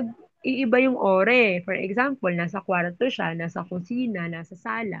 Kasi iiba yung ore. For example, nasa kwarto siya, nasa kusina, nasa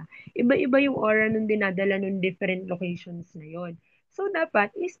sala. Iba-iba yung aura nung dinadala nung different locations na yon. So,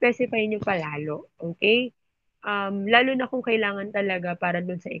 dapat i-specify nyo palalo. Okay? Lalo na kung kailangan talaga para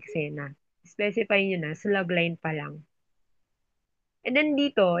dun sa eksena. Specify nyo na, sa logline pa lang. And then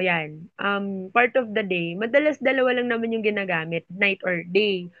dito, yan, part of the day, madalas dalawa lang naman yung ginagamit, night or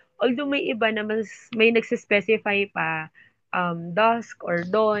day. Although may iba na may nagsispecify pa, dusk or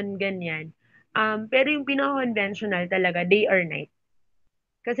dawn, ganyan. Pero yung pinaka-conventional talaga, day or night.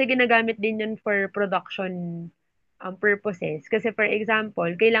 Kasi ginagamit din yun for production purposes. Kasi for example,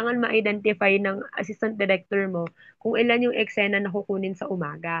 kailangan ma-identify ng assistant director mo kung ilan yung eksena na kukunin sa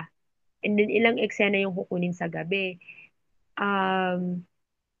umaga. And then ilang eksena yung kukunin sa gabi.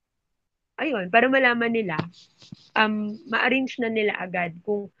 Ayun, para malaman nila, ma-arrange na nila agad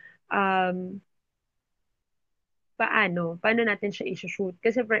kung paano natin siya i-shoot.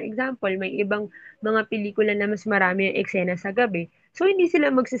 Kasi for example, may ibang mga pelikula na mas marami yung eksena sa gabi. So, hindi sila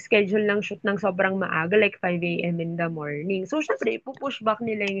magsischedule ng shoot ng sobrang maaga, like 5 a.m. in the morning. So, syempre, pupush back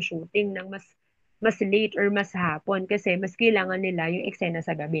nila yung shooting ng mas late or mas hapon kasi mas kailangan nila yung eksena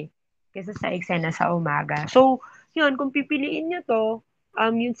sa gabi kaysa sa eksena sa umaga. So, yun, kung pipiliin nyo to,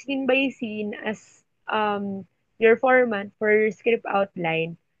 yung scene by scene as your format for script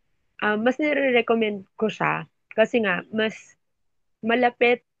outline, mas nire-recommend ko siya kasi nga mas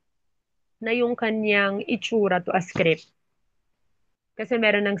malapit na yung kanyang itsura to a script. Kasi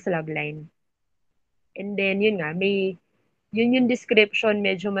meron ng slugline. And then yun nga, yun yung description,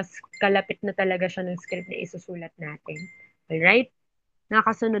 medyo mas kalapit na talaga siya ng script na isusulat natin. Alright?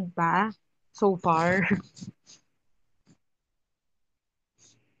 Nakasunod pa so far.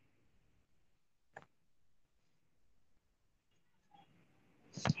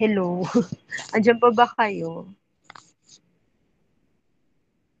 Hello. Andiyan pa ba kayo?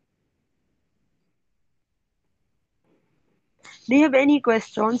 Do you have any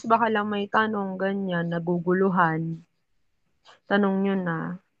questions? Baka lang may tanong, ganyan, naguguluhan. Tanong nyo na.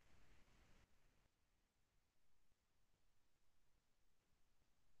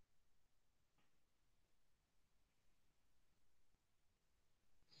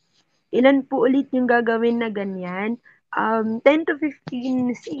 Ilan po ulit yung gagawin na ganyan? 10 to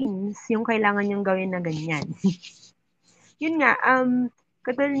 15 scenes yung kailangan yung gawin na ganyan. Yun nga,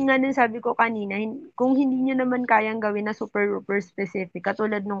 katulad nga ng sabi ko kanina, kung hindi nyo naman kayang gawin na super specific,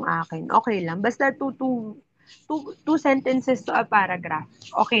 katulad nung akin, okay lang. Basta two sentences to a paragraph,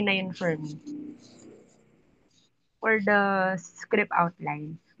 okay na yun for me. For the script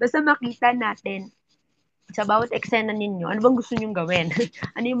outline. Basta makita natin sa bawat eksena ninyo, ano bang gusto nyong gawin?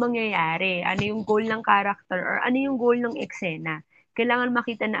 Ano yung mangyayari? Ano yung goal ng character? Or ano yung goal ng eksena? Kailangan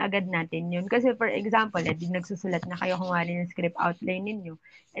makita na agad natin yun. Kasi for example, nagsusulat na kayo kung ano yung script outline ninyo.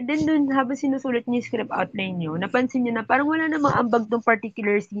 And then dun, habang sinusulat niyo yung script outline nyo, napansin nyo na parang wala namang ambag tong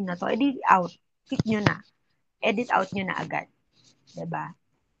particular scene na to. Edit out. Kick nyo na. Edit out nyo na agad. 'Di ba?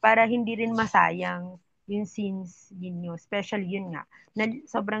 Para hindi rin masayang yung scenes ninyo. Especially yun nga, na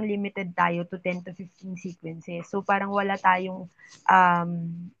sobrang limited tayo to 10 to 15 sequences. So parang wala tayong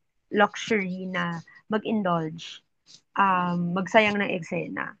luxury na mag-indulge, magsayang ng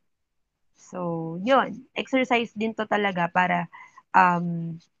eksena. So, yun. Exercise din to talaga para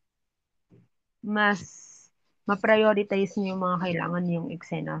mas ma-prioritize niyo yung mga kailangan niyong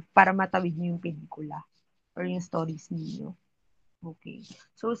eksena para matawid niyo yung pelikula or yung stories niyo. Okay.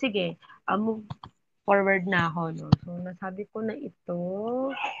 So, sige. Move forward na ako, no? So, nasabi ko na ito.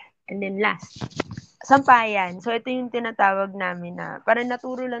 And then last. Sampayan. So, ito yung tinatawag namin na, parang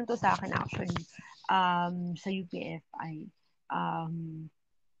naturo lang to sa akin actually, sa UPFI.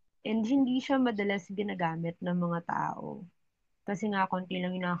 And hindi siya madalas ginagamit ng mga tao. Kasi nga, konti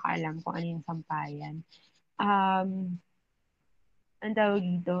lang yung nakakaalam kung ano yung sampayan. Ang tawag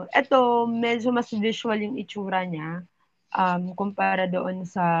dito. Ito, medyo mas visual yung itsura niya kumpara doon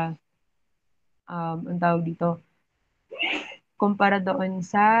sa ang tawag dito, kumpara doon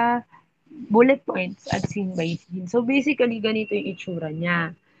sa bullet points at scene by scene. So, basically, ganito yung itsura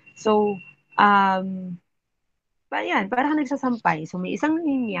niya. So, yan, parang nagsasampay. So, may isang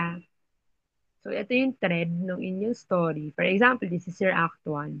linya. So, ito yung thread ng inyong story. For example, this is your act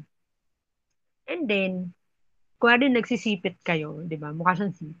 1. And then, kunwari nagsisipit kayo, di ba? Mukha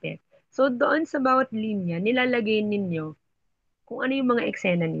siyang sipit. So, doon sa bawat linya, nilalagay ninyo kung ano yung mga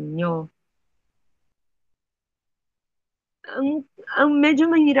eksena ninyo. Ang medyo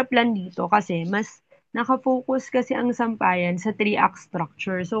mahirap lang dito kasi mas nakafocus kasi ang sampayan sa 3-act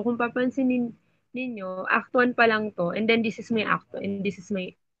structure. So, kung papansinin ninyo, act 1 pa lang to, and then this is my act 2, and this is my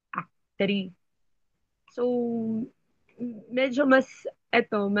act 3. So, medyo mas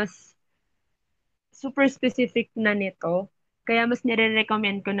super specific na nito. Kaya mas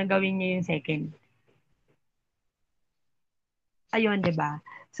nire-recommend ko na gawin niyo yung second. Ayun, 'di ba?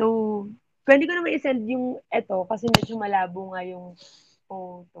 So, pwede ko naman i-send yung eto kasi medyo malabo nga yung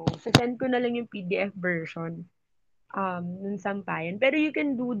photo. So, send ko na lang yung PDF version nung sampayan. Pero you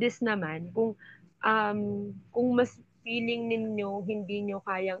can do this naman kung mas feeling ninyo hindi nyo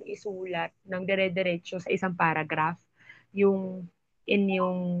kayang isulat ng dire-diretso sa isang paragraph yung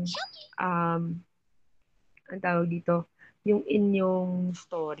inyong ang tawag dito, yung inyong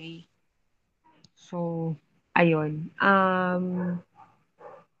story. So, ayun.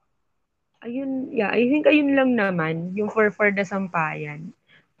 I think ayun lang naman yung for the sampayan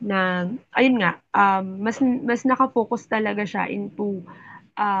na ayun nga mas naka-focus talaga siya into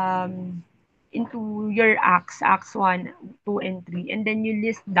your acts 1, 2 and 3, and then you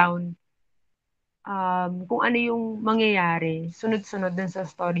list down kung ano yung mangyayari sunod-sunod dun sa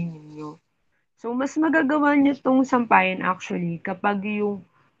story ninyo. So mas magagawa niyo tong sampayan actually kapag yung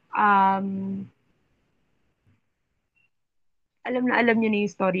um, alam niyo na yung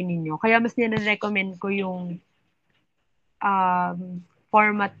story ninyo. Kaya mas nire-recommend ko yung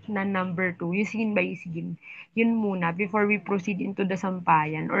format na number 2, yung scene by scene. Yun muna before we proceed into the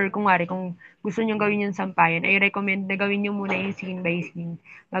sampayan. Or kung gusto niyo gawin yung sampayan, I recommend na gawin niyo muna yung scene by scene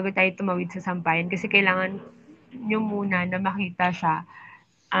bago tayo tumawid sa sampayan. Kasi kailangan niyo muna na makita siya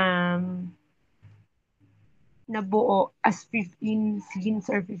na buo as 15 scenes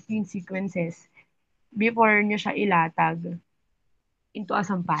or 15 sequences before niyo siya ilatag into a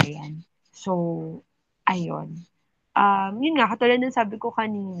sampayan. So, ayun. Yun nga, katulad ng sabi ko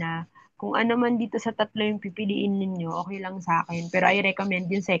kanina, kung ano man dito sa tatlo yung pipiliin ninyo, okay lang sa akin. Pero I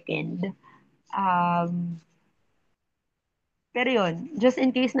recommend yung second. Pero yun, just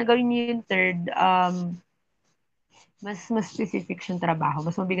in case na gawin niyo yung third, mas specific siyang trabaho.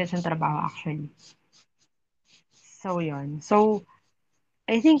 Mas mabigat siyang trabaho actually. So, yun. So,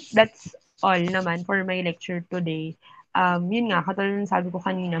 I think that's all naman for my lecture today. Yun nga, katulad ng sabi ko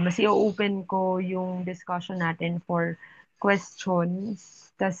kanina, mas i-open ko yung discussion natin for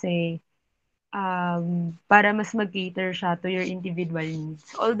questions kasi para mas mag-cater siya to your individual needs.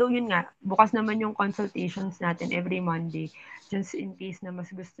 Although yun nga, bukas naman yung consultations natin every Monday just in case na mas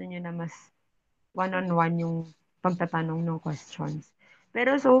gusto niyo na mas one-on-one yung pagtatanong ng questions.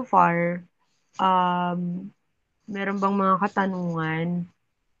 Pero so far, meron bang mga katanungan?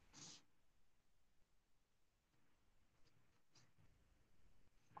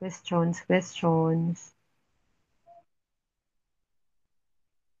 Questions.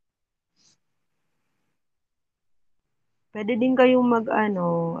 Pwede din kayong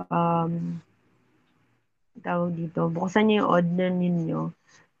tawag dito, buksan niyo yung audio ninyo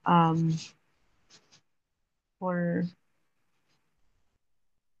for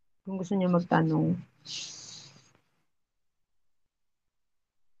kung gusto niyo magtanong.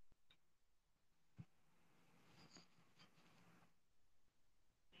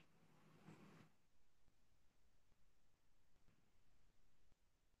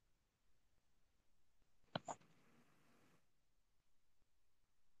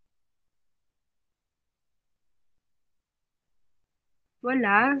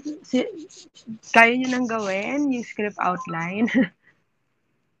 Wala. Kaya niyo nang gawin yung script outline.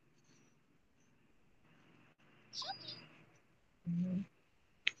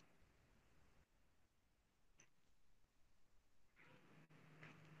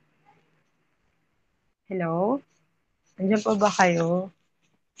 Hello? Nandiyan pa ba kayo?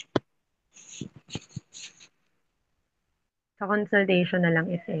 Sa consultation na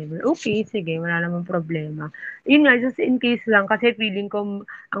lang if ever. Okay, sige, wala namang problema. Yun nga, just in case lang, kasi feeling ko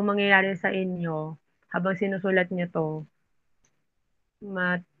ang mangyayari sa inyo, habang sinusulat niyo to,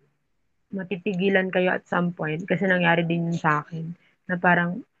 matitigilan kayo at some point, kasi nangyari din yun sa akin, na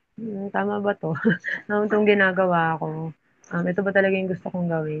parang, tama ba to? Tama itong ginagawa ko. ito ba talaga yung gusto kong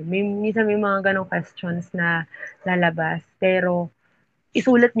gawin? Minsan may mga gano'ng questions na lalabas, pero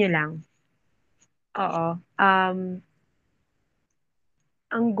isulat niyo lang. Oo.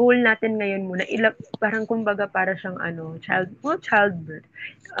 Ang goal natin ngayon muna, parang kumbaga para siyang childbirth.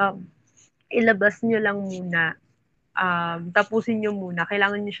 Um, Ilabas niyo lang muna, tapusin niyo muna,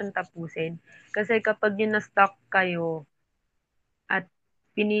 kailangan niyo siyang tapusin. Kasi kapag yun na-stuck kayo at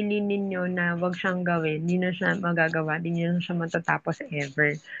pinili ninyo na wag siyang gawin, hindi na siya magagawa, hindi niyo na siya matatapos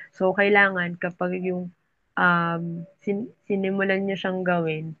ever. So, kailangan kapag yung sinimulan niyo siyang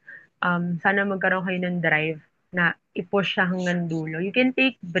gawin, sana magkaroon kayo ng drive na i-push siya hanggang dulo. You can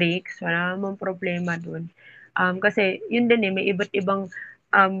take breaks, wala namang problema dun. Kasi yun din may iba't ibang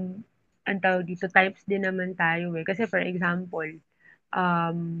ang tawag dito, types din naman tayo eh. Kasi for example,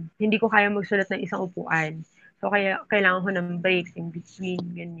 hindi ko kaya magsulat ng isang upuan. So, kaya kailangan ko ng breaks in between,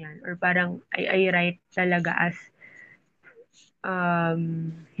 ganyan. Or parang I write talaga as,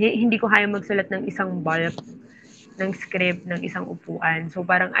 hindi ko kaya magsulat ng isang bulk ng script ng isang upuan. So,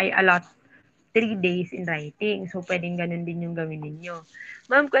 parang I allot 3 days in writing. So, pwedeng ganun din yung gawin ninyo.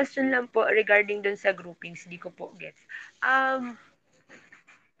 Ma'am, question lang po regarding dun sa groupings. Hindi ko po gets.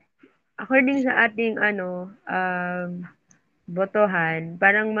 According sa ating botohan,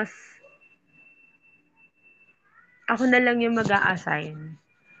 parang mas ako na lang yung mag-a-assign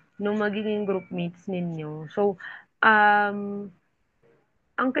nung magiging groupmates ninyo. So, ang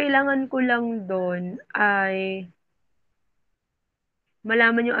kailangan ko lang doon ay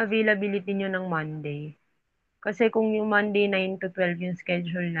malaman yung availability nyo ng Monday. Kasi kung yung Monday 9 to 12 yung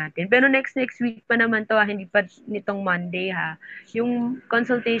schedule natin. Pero next week pa naman to hindi pa nitong Monday ha. Yung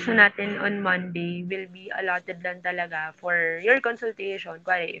consultation natin on Monday will be allotted lang talaga for your consultation.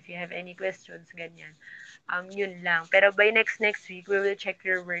 Kuwari, if you have any questions, ganyan. Yun lang. Pero by next week, we will check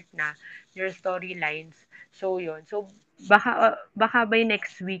your work na, your storylines. So, yun. So, baka by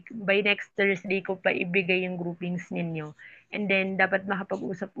next week, by next Thursday ko pa ibigay yung groupings ninyo. And then, dapat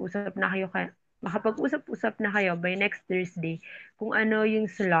makapag-usap-usap na kayo by next Thursday kung ano yung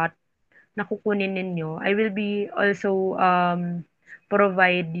slot na kukunin ninyo. I will be also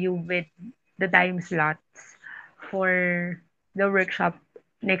provide you with the time slots for the workshop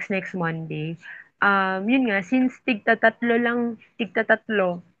next Monday. Yun nga, since tigta-tatlo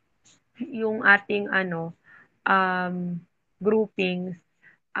yung ating groupings,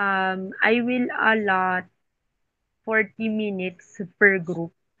 I will allot 40 minutes per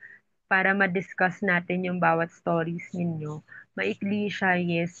group para ma-discuss natin yung bawat stories ninyo. Maikli siya,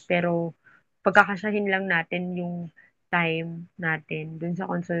 yes, pero pagkakasyahin lang natin yung time natin dun sa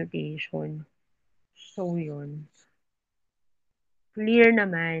consultation. So, yun. Clear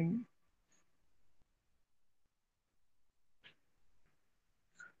naman.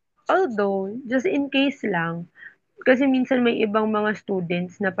 Although, just in case lang, kasi minsan may ibang mga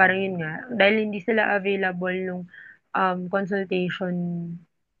students na parang yun nga, dahil hindi sila available nung consultation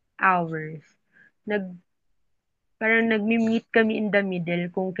hours, parang nagmi-meet kami in the middle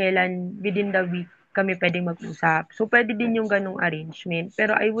kung kailan within the week kami pwedeng mag-usap. So, pwede din yung ganong arrangement.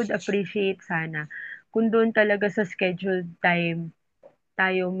 Pero I would appreciate sana kung doon talaga sa scheduled time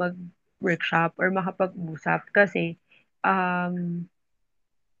tayo mag-workshop or makapag-usap. Kasi,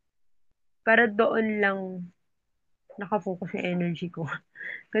 para doon lang nakafocus yung energy ko.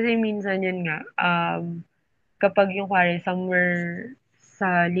 Kasi minsan yun nga, kapag yung kuwari somewhere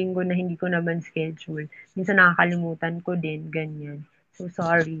sa linggo na hindi ko naman schedule, minsan nakakalimutan ko din, ganyan. So,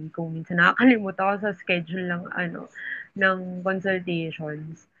 sorry kung minsan nakakalimutan ako sa schedule ng ng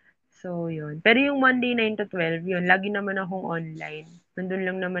consultations. So, yun. Pero yung Monday 9 to 12, yun, lagi naman akong online. Nandun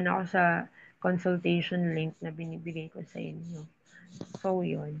lang naman ako sa consultation link na binibigay ko sa inyo. So,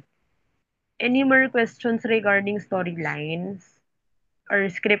 yun. Any more questions regarding storylines? Or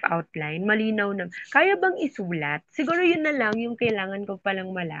script outline, malinaw na. Kaya bang isulat? Siguro yun na lang yung kailangan ko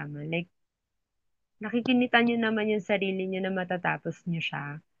palang malaman. Like, nakikita nyo naman yung sarili nyo na matatapos nyo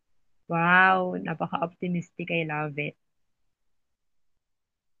siya. Wow, napaka-optimistic. I love it.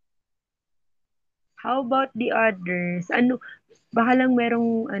 How about the others? Baka lang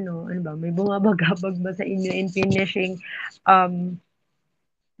merong, ano ba, may bumabagabag ba sa inyo in finishing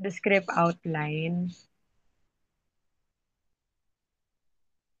the script outline?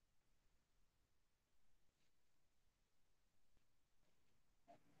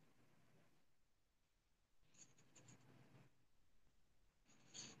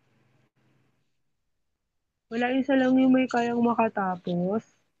 Wala, isa lang yung may kayang makatapos.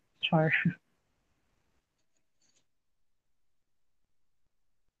 Char.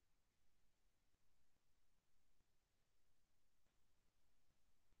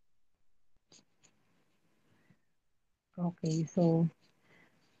 Okay, so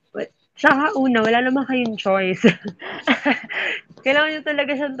tsaka una, wala naman kayong choice. Kailangan niyo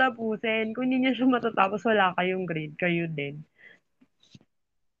talaga siyang tapusin. Kung hindi niyo siya matatapos, wala kayong grade, kayo din.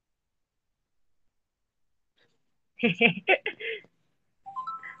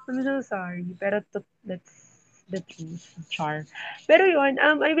 I'm so sorry, pero that's the truth, Char. Pero yun,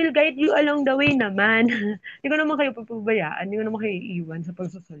 I will guide you along the way naman. Hindi ko naman kayo papabayaan, hindi ko naman kayo iiwan sa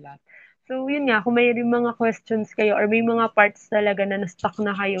pagsusulat. So, yun nga, kung may mga questions kayo or may mga parts talaga na na-stuck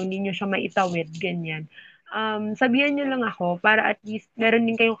na kayo, hindi nyo siya maitawid, ganyan. Sabihan nyo lang ako para at least meron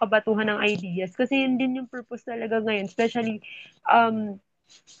din kayong kabatuhan ng ideas. Kasi yun din yung purpose talaga ngayon, especially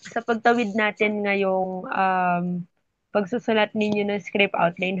sa pagtawid natin ngayong pagsusulat ninyo ng script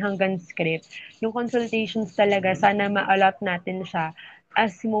outline hanggang script, yung consultations talaga, sana ma-allot natin siya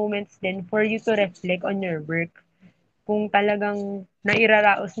as moments din for you to reflect on your work. Kung talagang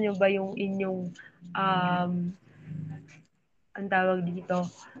nairaraos nyo ba yung inyong, ang tawag dito,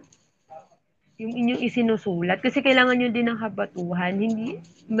 yung inyong isinusulat. Kasi kailangan nyo din ng kabatuhan. Hindi,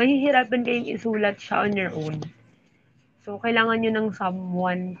 mahihirapan kayong isulat siya on your own. So, kailangan nyo ng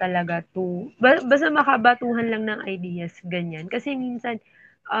someone talaga to, basta makabatuhan lang ng ideas, ganyan. Kasi minsan,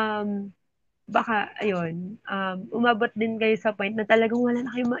 baka, ayun, umabot din kayo sa point na talagang wala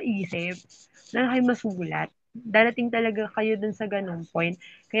na kayong maisip, wala na kayong masulat. Darating talaga kayo dun sa ganong point.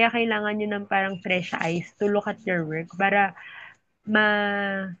 Kaya kailangan nyo ng parang fresh eyes to look at your work para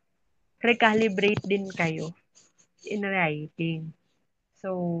ma-recalibrate din kayo in writing.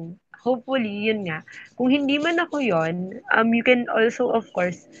 So, hopefully, yun nga. Kung hindi man ako yon, you can also, of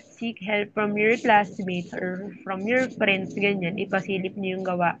course, seek help from your classmates or from your friends, ganyan. Ipasilip niyo yung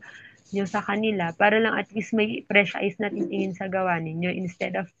gawa niyo sa kanila para lang at least may fresh eyes na titingin sa gawa ninyo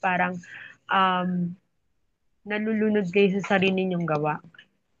instead of parang nalulunod kayo sa sarili ninyong gawa.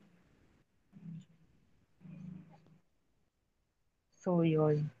 So,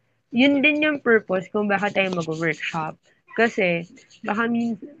 yun. Yun din yung purpose kung bakit tayo mag-workshop. Kasi,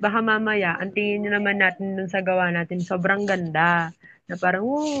 baka mamaya, ang tingin nyo naman natin dun sa gawa natin, sobrang ganda. Na parang,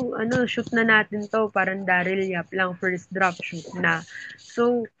 oh, ano, shoot na natin to. Parang Daryl Yap lang, first drop, shoot na.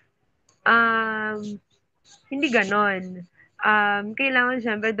 So, hindi ganon. Kailangan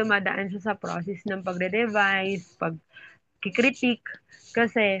syempre dumadaan siya sa process ng pagre-revise, pag-critique.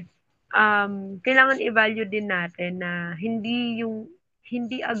 Kasi, kailangan i-value din natin na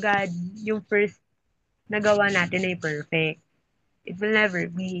hindi agad yung first na gawa natin ay perfect. It will never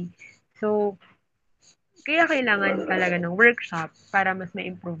be. So, kaya kailangan talaga ng workshop para mas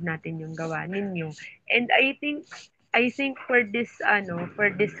ma-improve natin yung gawa ninyo. And I think for this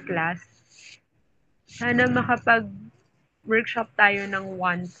class, sana makapag-workshop tayo ng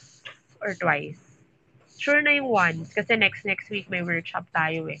once or twice. Sure na yung once kasi next week may workshop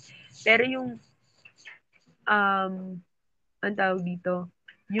tayo eh. Pero yung um ang tawag dito,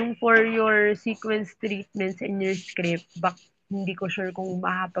 yung for your sequence treatments in your script, hindi ko sure kung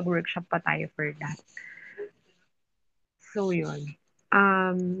makakapag-workshop pa tayo for that. So, yun.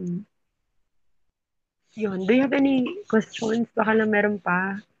 Um, Yun. Do you have any questions? Baka lang meron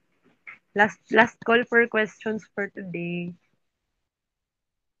pa. Last call for questions for today.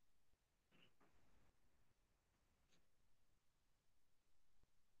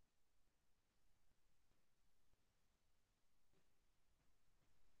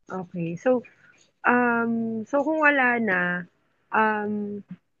 Okay. So kung wala na,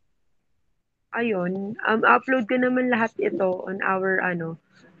 ayun, upload ko naman lahat ito on our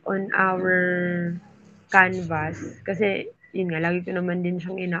Canvas. Kasi, yun nga, lagi ko naman din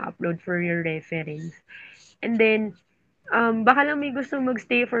siyang ina-upload for your reference. And then, baka lang may gusto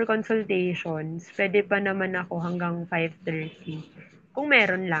magstay for consultations. Pwede pa naman ako hanggang 5:30. Kung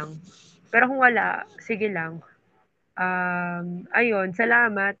meron lang. Pero kung wala, sige lang. Ayun,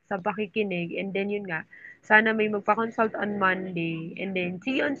 salamat sa pakikinig. And then yun nga, sana may magpa-consult on Monday. And then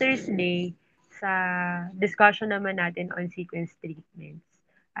see you on Thursday sa discussion naman natin on sequence treatments.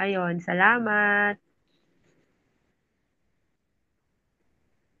 Ayun, salamat.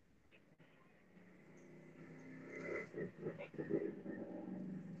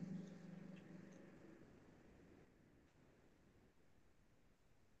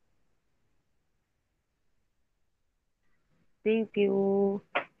 Thank you.